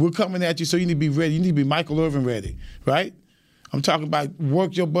 we're coming at you, so you need to be ready. You need to be Michael Irvin ready, right? I'm talking about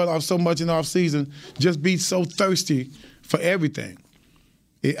work your butt off so much in the offseason, just be so thirsty for everything.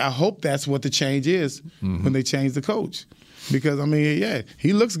 I hope that's what the change is when they change the coach. Because,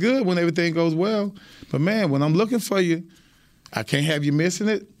 he looks good when everything goes well. But, man, when I'm looking for you, I can't have you missing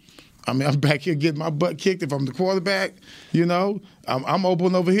it. I'm back here getting my butt kicked if I'm the quarterback. I'm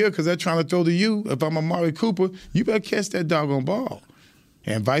open over here because they're trying to throw to you. If I'm Amari Cooper, you better catch that doggone ball,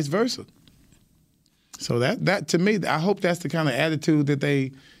 and vice versa. So that to me, I hope that's the kind of attitude that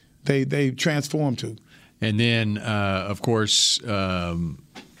they transform to. And then, of course, the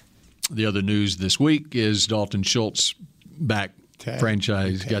other news this week is Dalton Schultz back.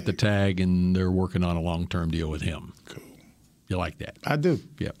 Franchise got the tag, and they're working on a long-term deal with him. Cool. You like that? I do.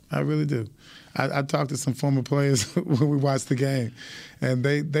 Yeah, I really do. I talked to some former players when we watched the game, and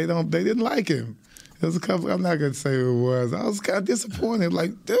they didn't like him. There was a couple. I'm not going to say who it was. I was kind of disappointed.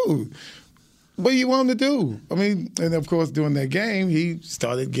 Like, dude, what do you want him to do? And of course, during that game, he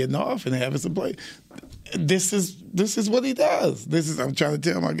started getting off and having some play. This is what he does. I'm trying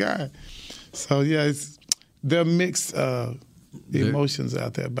to tell my guy. So they're mixed emotions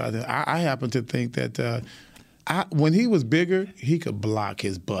out there about him. I happen to think that when he was bigger, he could block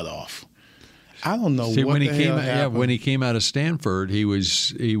his butt off. I don't know what the hell happened. When he came out of Stanford,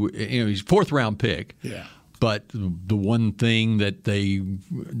 he's fourth round pick. Yeah. But the one thing that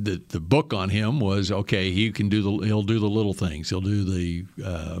the book on him was, okay, he'll do the little things. He'll do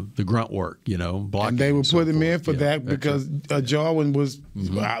the grunt work, blocking. And they would put him in for that because Jarwin was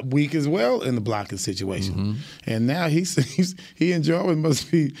weak as well in the blocking situation. Mm-hmm. And now he and Jarwin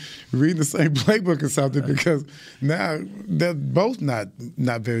must be reading the same playbook or something because now they're both not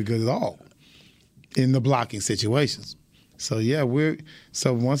very good at all in the blocking situations. So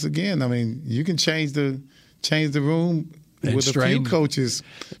so once again, you can change the room with a few coaches.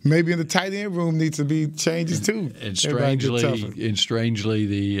 Maybe in the tight end room needs to be changes too. And strangely,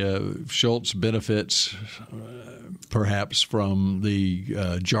 the Schultz benefits perhaps from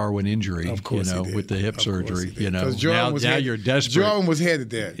the Jarwin injury. Of course, with the hip surgery. Now you're desperate. Jarwin was headed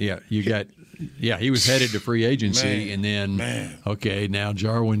there. Yeah, he was headed to free agency, and then okay, now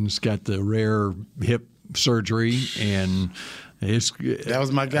Jarwin's got the rare hip surgery and. That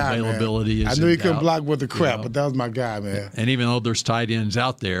was my guy, availability man. Is I knew he couldn't block with the crap, but that was my guy, man. And even though there's tight ends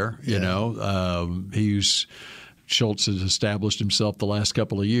out there, Schultz has established himself the last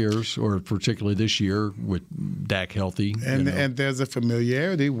couple of years, or particularly this year with Dak healthy. And there's a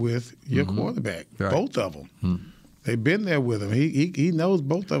familiarity with your quarterback, both of them. Mm-hmm. They've been there with him. He knows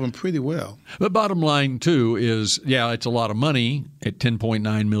both of them pretty well. But bottom line, too, is, it's a lot of money at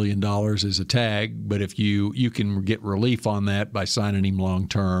 $10.9 million as a tag. But if you can get relief on that by signing him long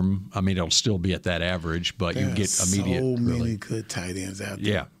term, it'll still be at that average, but you get immediate relief. So many good tight ends out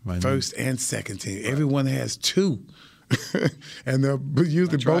there. Yeah. First and second team. Right. Everyone has two. And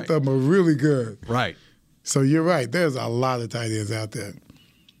usually both of them are really good. Right. So you're right. There's a lot of tight ends out there.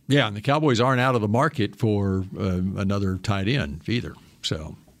 Yeah, and the Cowboys aren't out of the market for another tight end either.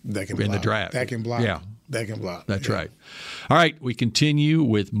 So in the draft, that can block. Yeah, that can block. That's right. All right, we continue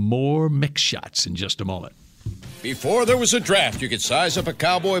with more mix shots in just a moment. Before there was a draft, you could size up a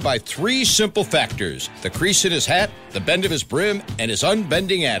cowboy by 3 simple factors: the crease in his hat, the bend of his brim, and his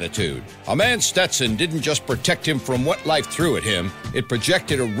unbending attitude. A man Stetson didn't just protect him from what life threw at him, it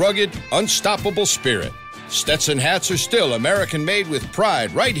projected a rugged, unstoppable spirit. Stetson hats are still American-made with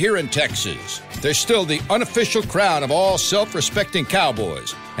pride right here in Texas. They're still the unofficial crown of all self-respecting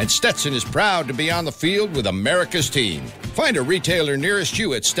cowboys, and Stetson is proud to be on the field with America's team. Find a retailer nearest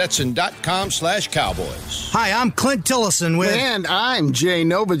you at Stetson.com/cowboys. Hi, I'm Clint Tillison with... And I'm Jay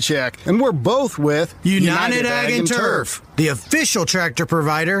Novacek, and we're both with... United Ag and Turf, the official tractor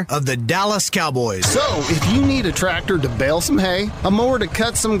provider of the Dallas Cowboys. So, if you need a tractor to bale some hay, a mower to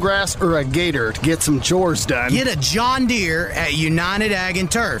cut some grass, or a gator to get some chores done... Get a John Deere at United Ag and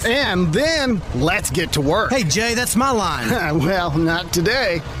Turf. And then, let's get to work. Hey, Jay, that's my line. Well, not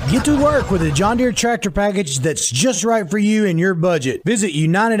today. Get to work with a John Deere tractor package that's just right for you and your budget. Visit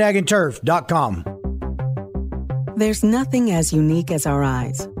UnitedAgAndTurf.com. There's nothing as unique as our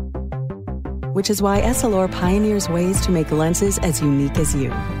eyes, which is why Essilor pioneers ways to make lenses as unique as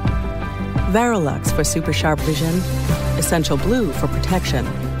you. Varilux for super sharp vision, Essential Blue for protection,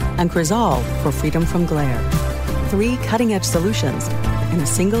 and Crizal for freedom from glare. 3 cutting-edge solutions in a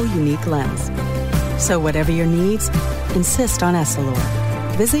single unique lens. So whatever your needs, insist on Essilor.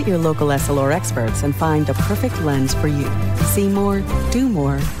 Visit your local Essilor experts and find the perfect lens for you. See more, do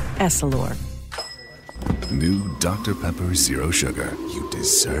more, Essilor. New Dr. Pepper Zero Sugar. You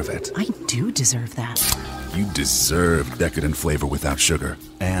deserve it. I do deserve that. You deserve decadent flavor without sugar.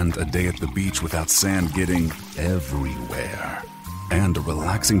 And a day at the beach without sand getting everywhere. And a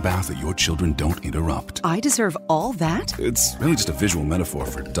relaxing bath that your children don't interrupt. I deserve all that? It's really just a visual metaphor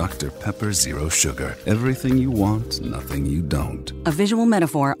for Dr. Pepper Zero Sugar. Everything you want, nothing you don't. A visual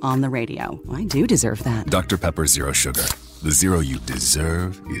metaphor on the radio. I do deserve that. Dr. Pepper Zero Sugar. The zero you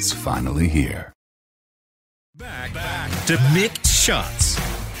deserve is finally here. Back to Mixed Shots.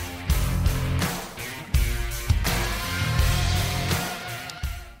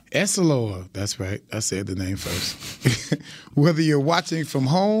 Essilor, that's right. I said the name first. Whether you're watching from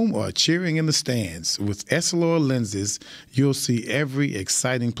home or cheering in the stands, with Essilor lenses, you'll see every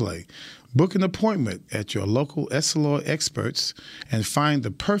exciting play. Book an appointment at your local Essilor experts and find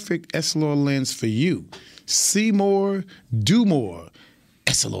the perfect Essilor lens for you. See more, do more.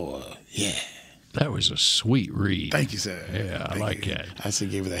 Essilor, yeah. That was a sweet read. Thank you, sir. Yeah, I like that. I should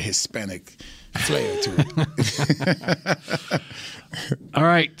give it a Hispanic flair to it. All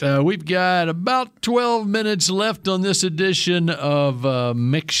right, we've got about 12 minutes left on this edition of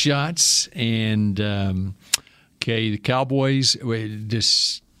Mixed Shots. And, the Cowboys,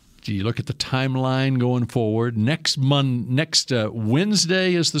 you look at the timeline going forward. Next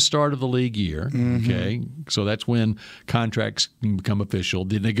Wednesday is the start of the league year. Mm-hmm. Okay, so that's when contracts can become official.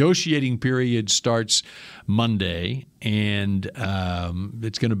 The negotiating period starts Monday, and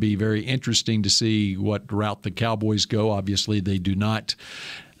it's going to be very interesting to see what route the Cowboys go. Obviously, they do not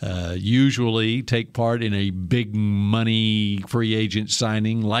usually take part in a big money free agent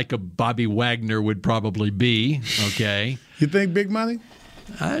signing like a Bobby Wagner would probably be. Okay, you think big money?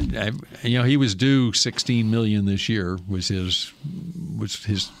 He was due $16 million this year. Was his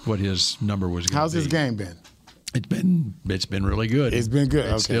what his number was. How's his game been? It's been really good. It's been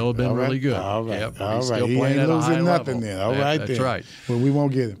good. It's still been really good. All right. Yep. All right. Still He playing ain't at a losing high nothing level. then. All right. That's then. right. Well, we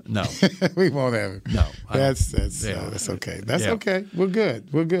won't get him. No. We won't have him. No. That's okay. That's okay. We're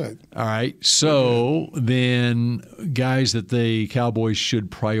good. We're good. All right. So then guys that the Cowboys should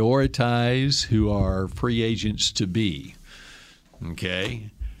prioritize who are free agents to be.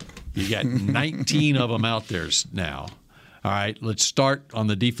 Okay. You got 19 of them out there now. All right, let's start on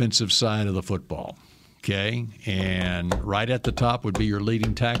the defensive side of the football. Okay, and right at the top would be your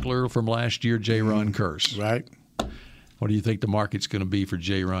leading tackler from last year, Jaron Kearse. Right. What do you think the market's going to be for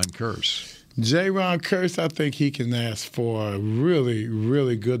Jaron Kearse? Jaron Kearse, I think he can ask for really,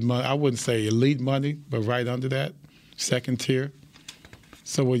 really good money. I wouldn't say elite money, but right under that, second tier.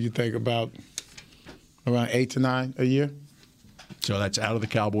 So what do you think about around 8 to 9 a year? So that's out of the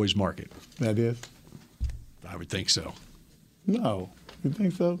Cowboys market. That is? I would think so. No. You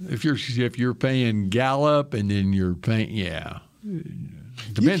think so? If you're paying Gallup and then you're paying,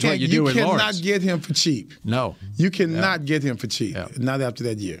 depends what you do with Lawrence. You cannot get him for cheap. No. You cannot get him for cheap. Yeah. Not after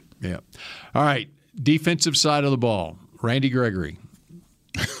that year. Yeah. All right. Defensive side of the ball. Randy Gregory.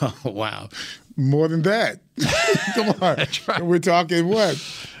 Oh, wow. More than that. Come on. That's right. We're talking what?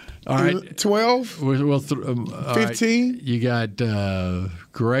 All right. 12? 15? Right. You got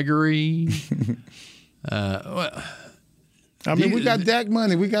Gregory. We got Dak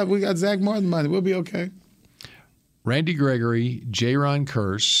money. We got Zach Martin money. We'll be okay. Randy Gregory, Jaron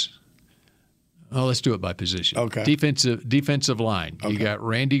Kearse. Oh, let's do it by position. Okay. Defensive line. Okay. You got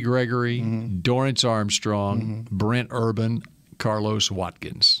Randy Gregory, Dorrance Armstrong, Brent Urban, Carlos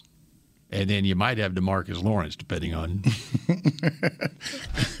Watkins. And then you might have DeMarcus Lawrence, depending on.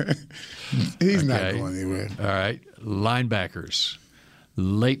 He's not going anywhere. All right. Linebackers.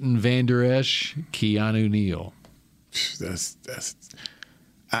 Leighton Vander Esch, Keanu Neal.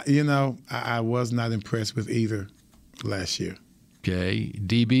 I was not impressed with either last year. Okay.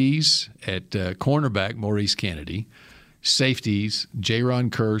 DBs at cornerback, Maurice Kennedy. Safeties,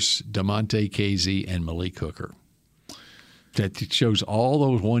 Jaron Kearse, DeMonte Casey, and Malik Hooker. That shows all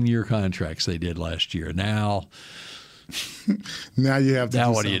those one-year contracts they did last year. Now you have to.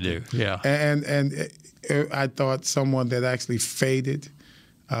 Now what do you do? Yeah. And I thought someone that actually faded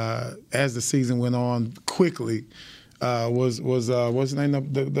as the season went on quickly was what's the name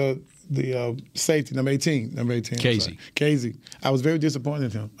of the safety, number 18. Casey. I was very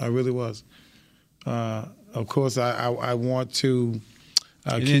disappointed in him. I really was. Of course, I want to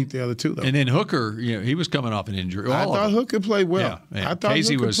keep the other two, though. And then Hooker, he was coming off an injury. I thought Hooker played well. Yeah. I thought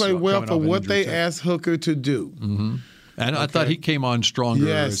Casey Hooker played well for what they asked Hooker to do. Mm-hmm. And I thought he came on stronger.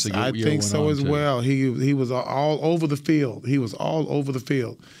 Yes, I think so as well. He was all over the field.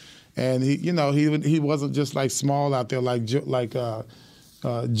 And he wasn't just like small out there like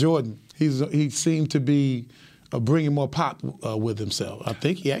Jordan. He seemed to be bringing more pop with himself. I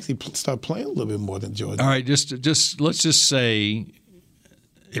think he actually started playing a little bit more than Jordan. All right, just let's just say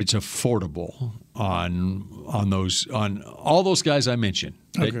it's affordable on all those guys I mentioned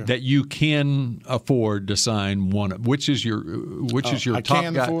that you can afford to sign one. Which is your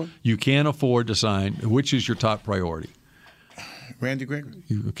top guy you can afford to sign? Which is your top priority? Randy Gregory.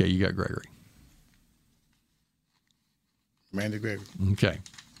 Okay, you got Gregory. Randy Gregory. Okay.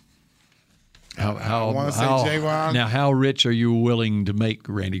 I want to say J-Ron. Now, how rich are you willing to make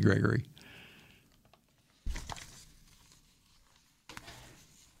Randy Gregory?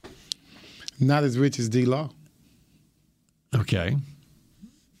 Not as rich as D-Law. Okay.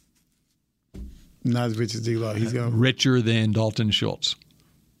 Not as rich as D-Law. He's richer than Dalton Schultz.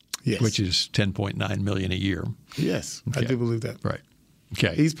 Yes. Which is $10.9 million a year. Yes, okay. I do believe that. Right.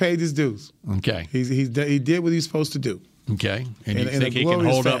 Okay. He's paid his dues. Okay. He did what he's supposed to do. Okay. And you think he can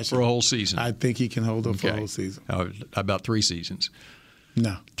hold up for a whole season? I think he can hold up for a whole season. About 3 seasons?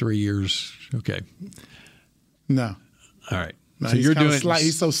 No. 3 years? Okay. No. All right. No, so you're doing slight.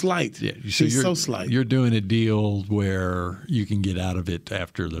 He's so slight. Yeah, he's so slight. You're doing a deal where you can get out of it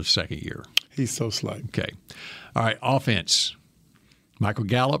after the second year. He's so slight. Okay. All right. Offense. Michael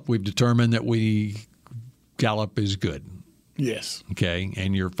Gallup. We've determined that Gallup is good. Yes. Okay.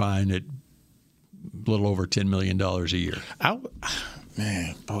 And you're fine at a little over $10 million a year.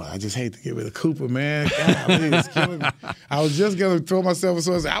 I just hate to get rid of Cooper, man. God, it's killing me. I was just going to throw myself a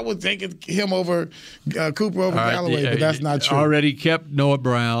source. I would take him over Cooper over Galloway, but that's not true. Already kept Noah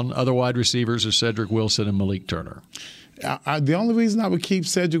Brown. Other wide receivers are Cedric Wilson and Malik Turner. The only reason I would keep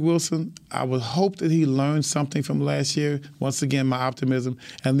Cedric Wilson, I would hope that he learned something from last year. Once again, my optimism.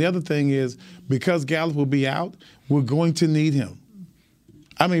 And the other thing is, because Gallup will be out, we're going to need him.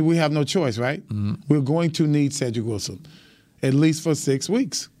 I mean, we have no choice, right? Mm-hmm. We're going to need Cedric Wilson, at least for 6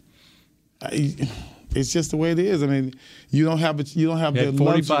 weeks. It's just the way it is. I mean, you don't have he had the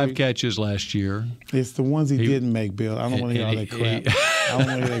 45 luxury. Catches last year. It's the ones he didn't make, Bill. I don't want to hear all that crap. I don't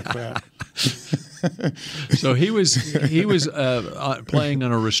want to hear that crap. So he was playing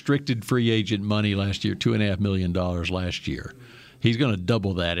on a restricted free agent money last year, $2.5 million last year. He's going to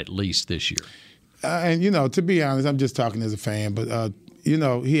double that at least this year. And to be honest, I'm just talking as a fan, but he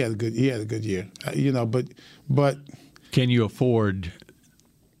had a good year. But can you afford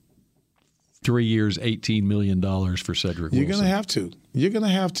 3 years, $18 million for Cedric Wilson? You're going to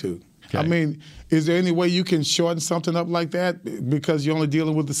have to. Okay. I mean, is there any way you can shorten something up like that because you're only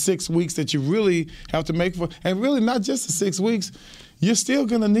dealing with the 6 weeks that you really have to make for? And really not just the 6 weeks. You're still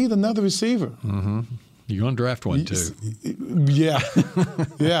going to need another receiver. Mm-hmm. You're going to draft one too. Yeah.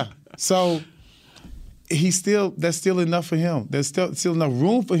 Yeah. So that's still enough for him. There's still enough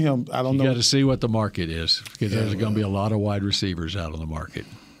room for him. I don't know. You got to see what the market is because there's going to be a lot of wide receivers out on the market.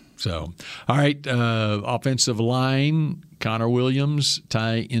 So, all right, offensive line, Connor Williams,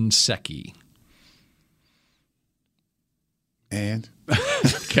 Ty Nsekhe. And?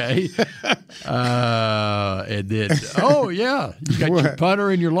 Okay. And then, you got your punter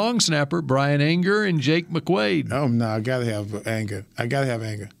and your long snapper, Brian Anger and Jake McQuaid. Oh, no, I got to have Anger.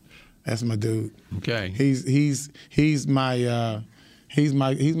 That's my dude. Okay. He's my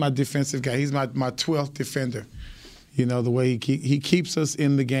defensive guy. He's my 12th defender. The way he keeps us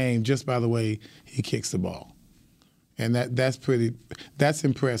in the game just by the way he kicks the ball. And that's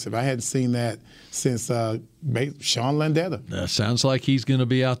impressive. I hadn't seen that since Sean Landeta. That sounds like he's going to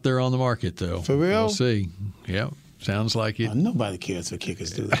be out there on the market, though. For real? We'll see. Yeah, sounds like it. Nobody cares for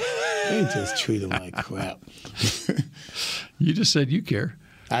kickers, do they? They just treat them like crap. You just said you care.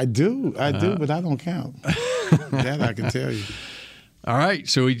 I do, but I don't count. That I can tell you. All right,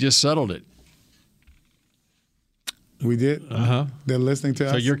 so we just settled it. We did? Uh-huh. They're listening to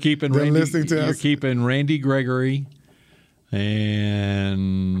us? So you're keeping Randy Gregory,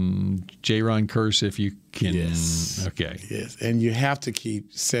 And Jaron Kearse, if you can. Yes. Okay. Yes, and you have to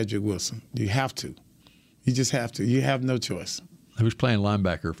keep Cedric Wilson. You have to. You just have to. You have no choice. Who's playing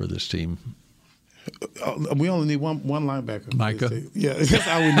linebacker for this team? We only need one linebacker. Micah? Yeah, that's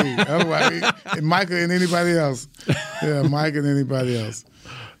all we need. Otherwise, Micah and anybody else. Yeah, Micah and anybody else.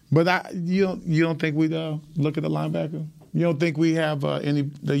 But you don't think we'd look at the linebacker? You don't think we have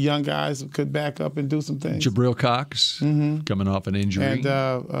the young guys who could back up and do some things? Jabril Cox coming off an injury. And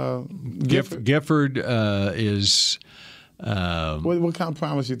Gifford is. What kind of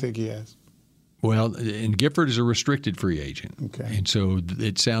promise you think he has? Well, and Gifford is a restricted free agent. Okay. And so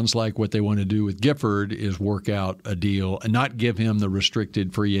it sounds like what they want to do with Gifford is work out a deal and not give him the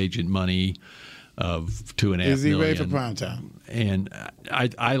restricted free agent money of $2.5 million. Is he ready for prime time? And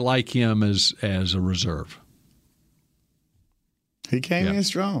I like him as a reserve. He came in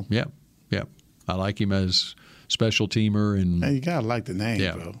strong. Yeah. I like him as special teamer. And man, you got to like the name,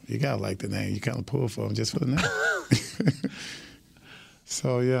 bro. You got to like the name. You kind of pull for him just for the name.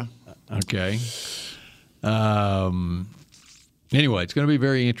 So, yeah. Okay. Anyway, it's going to be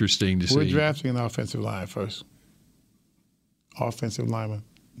very interesting to see. We're drafting an offensive line first. Offensive lineman,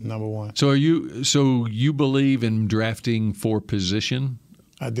 number one. So you believe in drafting for position?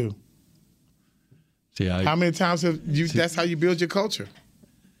 I do. See, how many times have you? That's how you build your culture,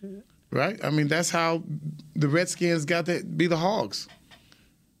 right? I mean, that's how the Redskins got to be the Hogs,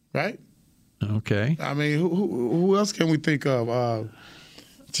 right? Okay. I mean, who else can we think of?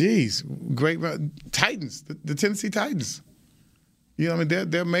 Great Titans, the Tennessee Titans. You know, I mean,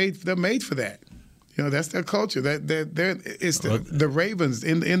 they're made for that. You know, that's their culture. It's the Ravens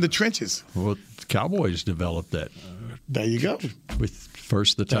in the trenches. Well, the Cowboys developed that. There you go. With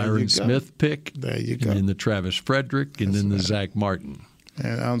first the Tyron Smith pick. There you go. And then the Travis Frederick, and then the Zach Martin.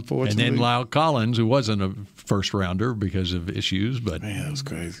 And unfortunately, and then Lyle Collins, who wasn't a first rounder because of issues, but man, that was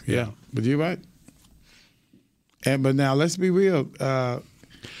crazy. Yeah, but you're right. But now let's be real.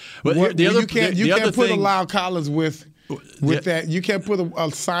 You can't put a Lyle Collins with that. You can't put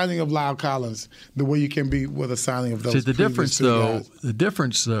a signing of Lyle Collins the way you can be with a signing of those. See, the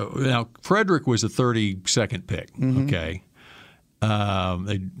difference though. Now Frederick was a 32nd pick. Mm-hmm. Okay,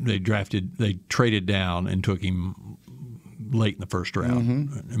 they traded down and took him late in the first round.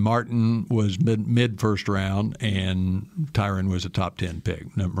 Mm-hmm. Martin was mid first round, and Tyron was a top 10 pick,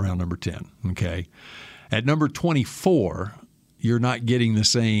 round number 10. Okay, at number 24. You're not getting the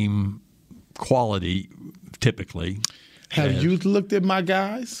same quality typically. Have you looked at my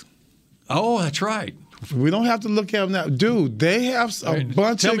guys? Oh, that's right. We don't have to look at them now. Dude, they have a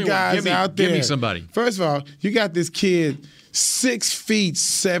bunch of guys out there. Give me somebody. First of all, you got this kid 6 feet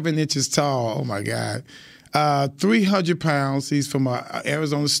 7 inches tall. Oh, my God. 300 pounds. He's from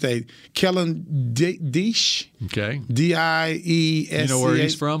Arizona State. Kellen Diesch. Okay. D-I-E-S-C-H. You know where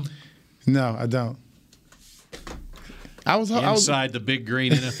he's from? No, I don't. I was inside the big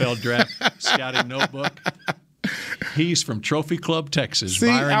green NFL draft scouting notebook. He's from Trophy Club, Texas. See,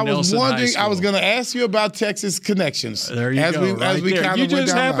 Byron I was Nelson wondering. I was going to ask you about Texas connections. There you go. You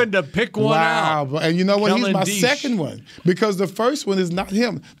just happened to pick one out. Wow! And you know what? Kellen He's my Diesch. second one because the first one is not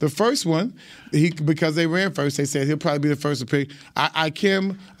him. The first one, because they ran first, they said he'll probably be the first to pick.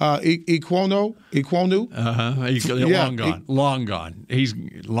 Ikem Ekwonu. Long gone. He's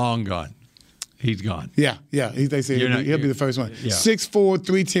long gone. He's gone. Yeah. They say he'll be the first one. Yeah. 6'4",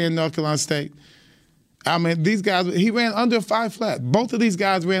 310, North Carolina State. I mean, these guys, he ran under 5 flat. Both of these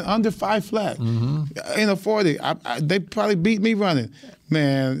guys ran under 5 flat. Mm-hmm. In a 40. They probably beat me running.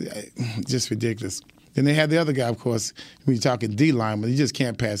 Man, just ridiculous. Then they had the other guy, of course, when you're talking D-line, but you just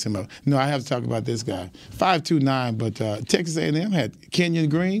can't pass him up. No, I have to talk about this guy. 5'2", but Texas A&M had Kenyon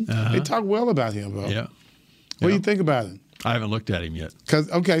Green. They talk well about him, bro. Yeah. What do you think about him? I haven't looked at him yet.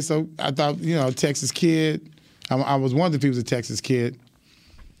 So I thought, Texas kid. I was wondering if he was a Texas kid.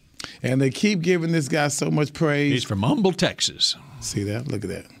 And they keep giving this guy so much praise. He's from Humble, Texas. See that? Look at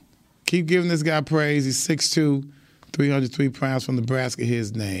that. Keep giving this guy praise. He's 6'2", 303 pounds from Nebraska.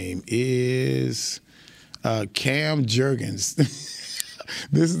 His name is Cam Jurgens.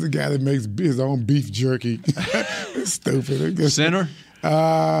 This is the guy that makes his own beef jerky. It's stupid. Center?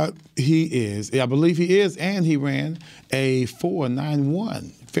 He is. I believe he is, and he ran a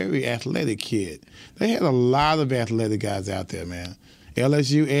 4.91. Very athletic kid. They had a lot of athletic guys out there, man.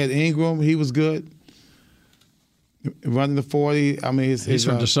 LSU, Ed Ingram, he was good. Running the 40. I mean, he's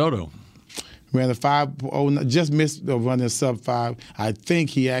from DeSoto. Ran a 5.09, just missed running a sub-5. I think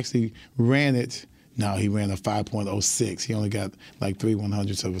he actually ran it. No, he ran a 5.06. He only got like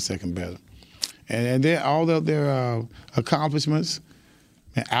 3/100ths of a second better. And then all of their accomplishments,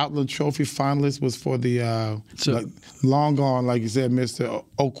 An Outland Trophy finalist was for the long gone, like you said, Mr.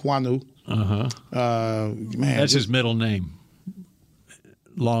 Okwanu. Man, that's his middle name.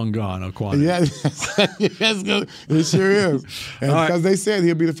 Long gone, Okwanu. Yeah, that's good. It sure is. And because they said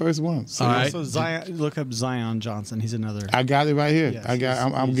he'll be the first one. So, So Zion, look up Zion Johnson. He's another. I got it right here. Yes,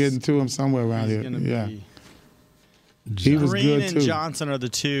 I'm getting to him somewhere around here. Yeah. He was Green good and too. Johnson are the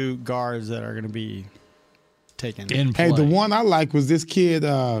two guards that are going to be taken. In play. Hey, the one I like was this kid,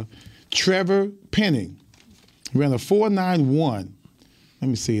 Trevor Penning. Ran a 4.91. Let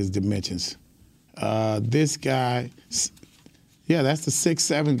me see his dimensions. This guy, yeah, that's the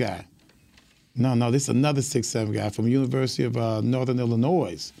 6'7" guy. No, this is another 6'7" guy from University of Northern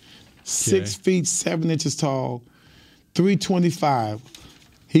Illinois. 6 feet 7 inches tall, 325.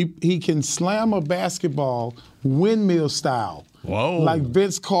 He can slam a basketball windmill style. Whoa. Like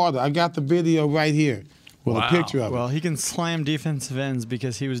Vince Carter. I got the video right here with a picture of it. Well, he can slam defensive ends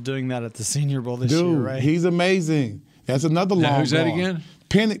because he was doing that at the Senior Bowl this year, Dude, right? he's amazing. That's another long Who's that guard. again?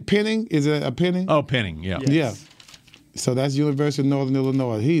 Penning, is it a Penning? Oh, Penning, yeah. Yes. Yeah. So that's University of Northern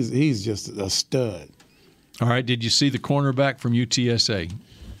Illinois. He's just a stud. All right, did you see the cornerback from UTSA?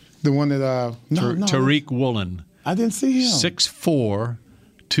 The one that Tariq Woolen. I didn't see him. 6'4",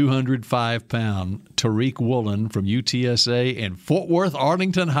 205-pound Tariq Woolen from UTSA and Fort Worth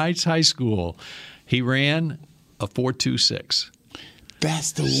Arlington Heights High School. He ran a 4.26.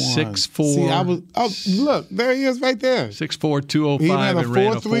 That's the one. 6'4". See, look, there he is right there. 6'4", 205. He ran a and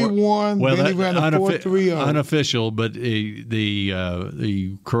ran 4.31. Well, then he ran a 4.30. Unofficial, but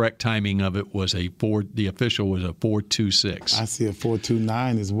the correct timing of it was the official was a 4.26. I see a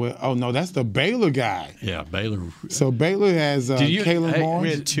 4.29 as well. Oh no, that's the Baylor guy. Yeah, Baylor. So Baylor has Kalen Barnes. We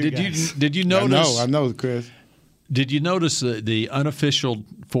had two guys. Did you notice? I know, Chris. Did you notice the unofficial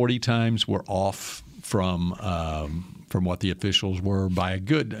 40 times were off from what the officials were by a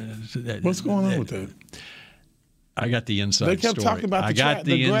good. What's going on with that? I got the inside story. They kept talking about the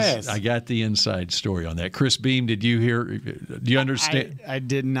grass. I got the inside story on that. Chris Beam, did you hear? Do you understand? I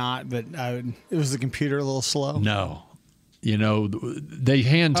did not, but it was the computer a little slow. No. You know, they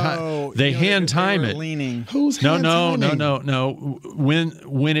hand time. They hand time it. Leaning. Who's hand timing? No.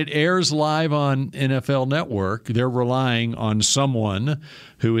 When it airs live on NFL Network, they're relying on someone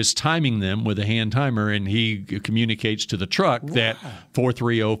who is timing them with a hand timer, and he communicates to the truck that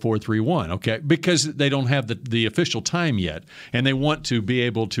 430, 431. Okay, because they don't have the official time yet, and they want to be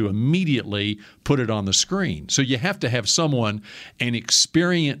able to immediately put it on the screen. So you have to have someone, an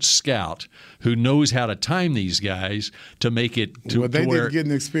experienced scout, who knows how to time these guys to make it to, they to where didn't get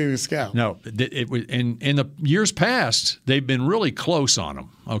an experienced scout. No, it was in the years past they've been really close on them.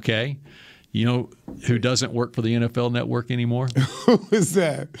 Okay, you know who doesn't work for the NFL Network anymore? Who is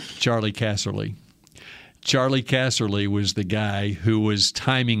that? Charlie Casserly. Charlie Casserly was the guy who was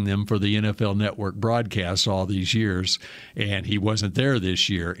timing them for the NFL Network broadcasts all these years, and he wasn't there this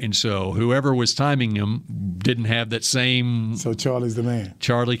year. And so whoever was timing him didn't have that same... So Charlie's the man.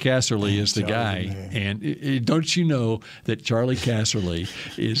 Charlie Casserly is the guy. And don't you know that Charlie Casserly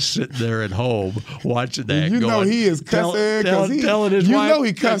is sitting there at home watching that You know he is cussing. Telling his wife,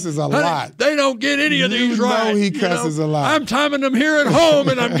 he cusses a lot. They don't get any of these right. You know he cusses a lot. I'm timing them here at home,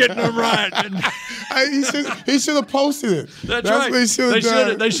 and I'm getting them right. And he should have posted it. That's What right. he should have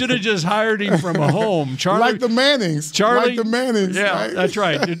done. They should have just hired him from a home. Charlie, like the Mannings. Charlie, like the Mannings. Yeah, right? that's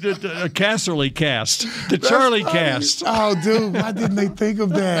right. A Casserly cast. That's Charlie funny. Cast. Oh, dude, why didn't they think of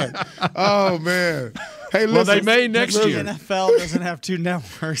that? Oh, man. Hey, listen. Well, they may next year. The NFL doesn't have two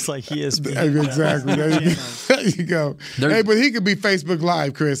networks like ESPN. Exactly. There you go. Hey, but he could be Facebook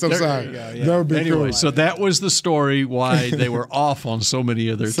Live, Chris. I'm sorry. Yeah. That would be anyway, cool. so that was the story why they were off on so many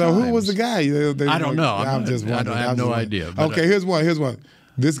of their times. Who was the guy? I don't know. I'm just wondering. I have no idea. Okay, here's one.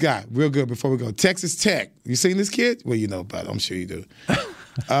 This guy, real good before we go. Texas Tech. You seen this kid? Well, you know about it. I'm sure you do.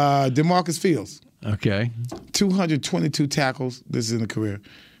 DeMarcus Fields. Okay. 222 tackles. This is in a career.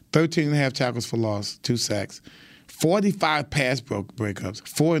 13.5 tackles for loss, 2 sacks, 45 pass breakups,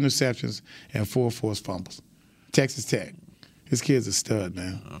 4 interceptions, and 4 forced fumbles. Texas Tech. This kid's a stud,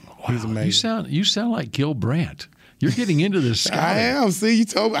 man. Wow. He's amazing. You sound like Gil Brandt. You're getting into this scouting. I am. See, you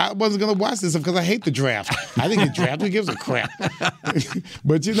told me I wasn't going to watch this because I hate the draft. I think the draft, who gives a crap?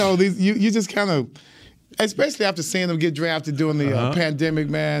 But, you know, you just kind of, especially after seeing them get drafted during the pandemic,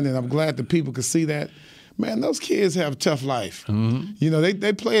 man, and I'm glad that people could see that. Man, those kids have a tough life. Mm-hmm. You know,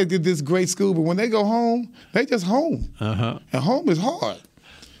 they play at this great school, but when they go home, they just home. And home is hard.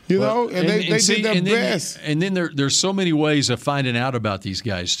 You know, and they did their best. And then there's so many ways of finding out about these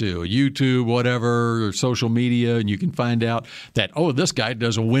guys, too. YouTube, whatever, or social media, and you can find out that, this guy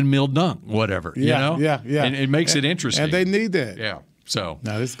does a windmill dunk, whatever. Yeah, you know? Yeah. And it makes it interesting. And they need that. Yeah. So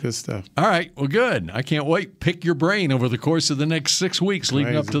no, this is good stuff. All right, well, good. I can't wait. Pick your brain over the course of the next 6 weeks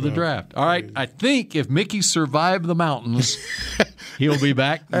leading up to the draft. All right, I think if Mickey survived the mountains, he'll be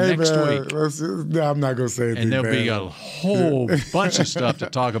back next week. No, I'm not going to say anything. And there'll be a whole bunch of stuff to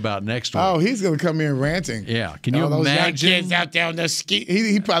talk about next week. Oh, he's going to come in ranting. Yeah, can you imagine? Those young kids out there on the ski.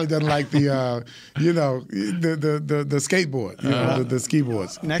 He probably doesn't like the, the skateboard, the ski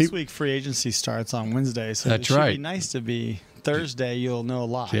boards. Next week, free agency starts on Wednesday, so that's it should right. be nice to be Thursday. You'll know a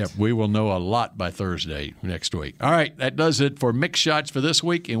lot. Yeah, we will know a lot by Thursday next week. All right, that does it for Mixed Shots for this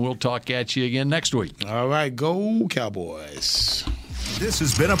week, and we'll talk at you again next week. All right, go Cowboys. This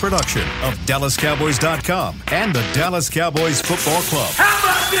has been a production of DallasCowboys.com and the Dallas Cowboys Football Club. How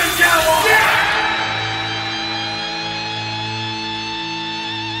about this?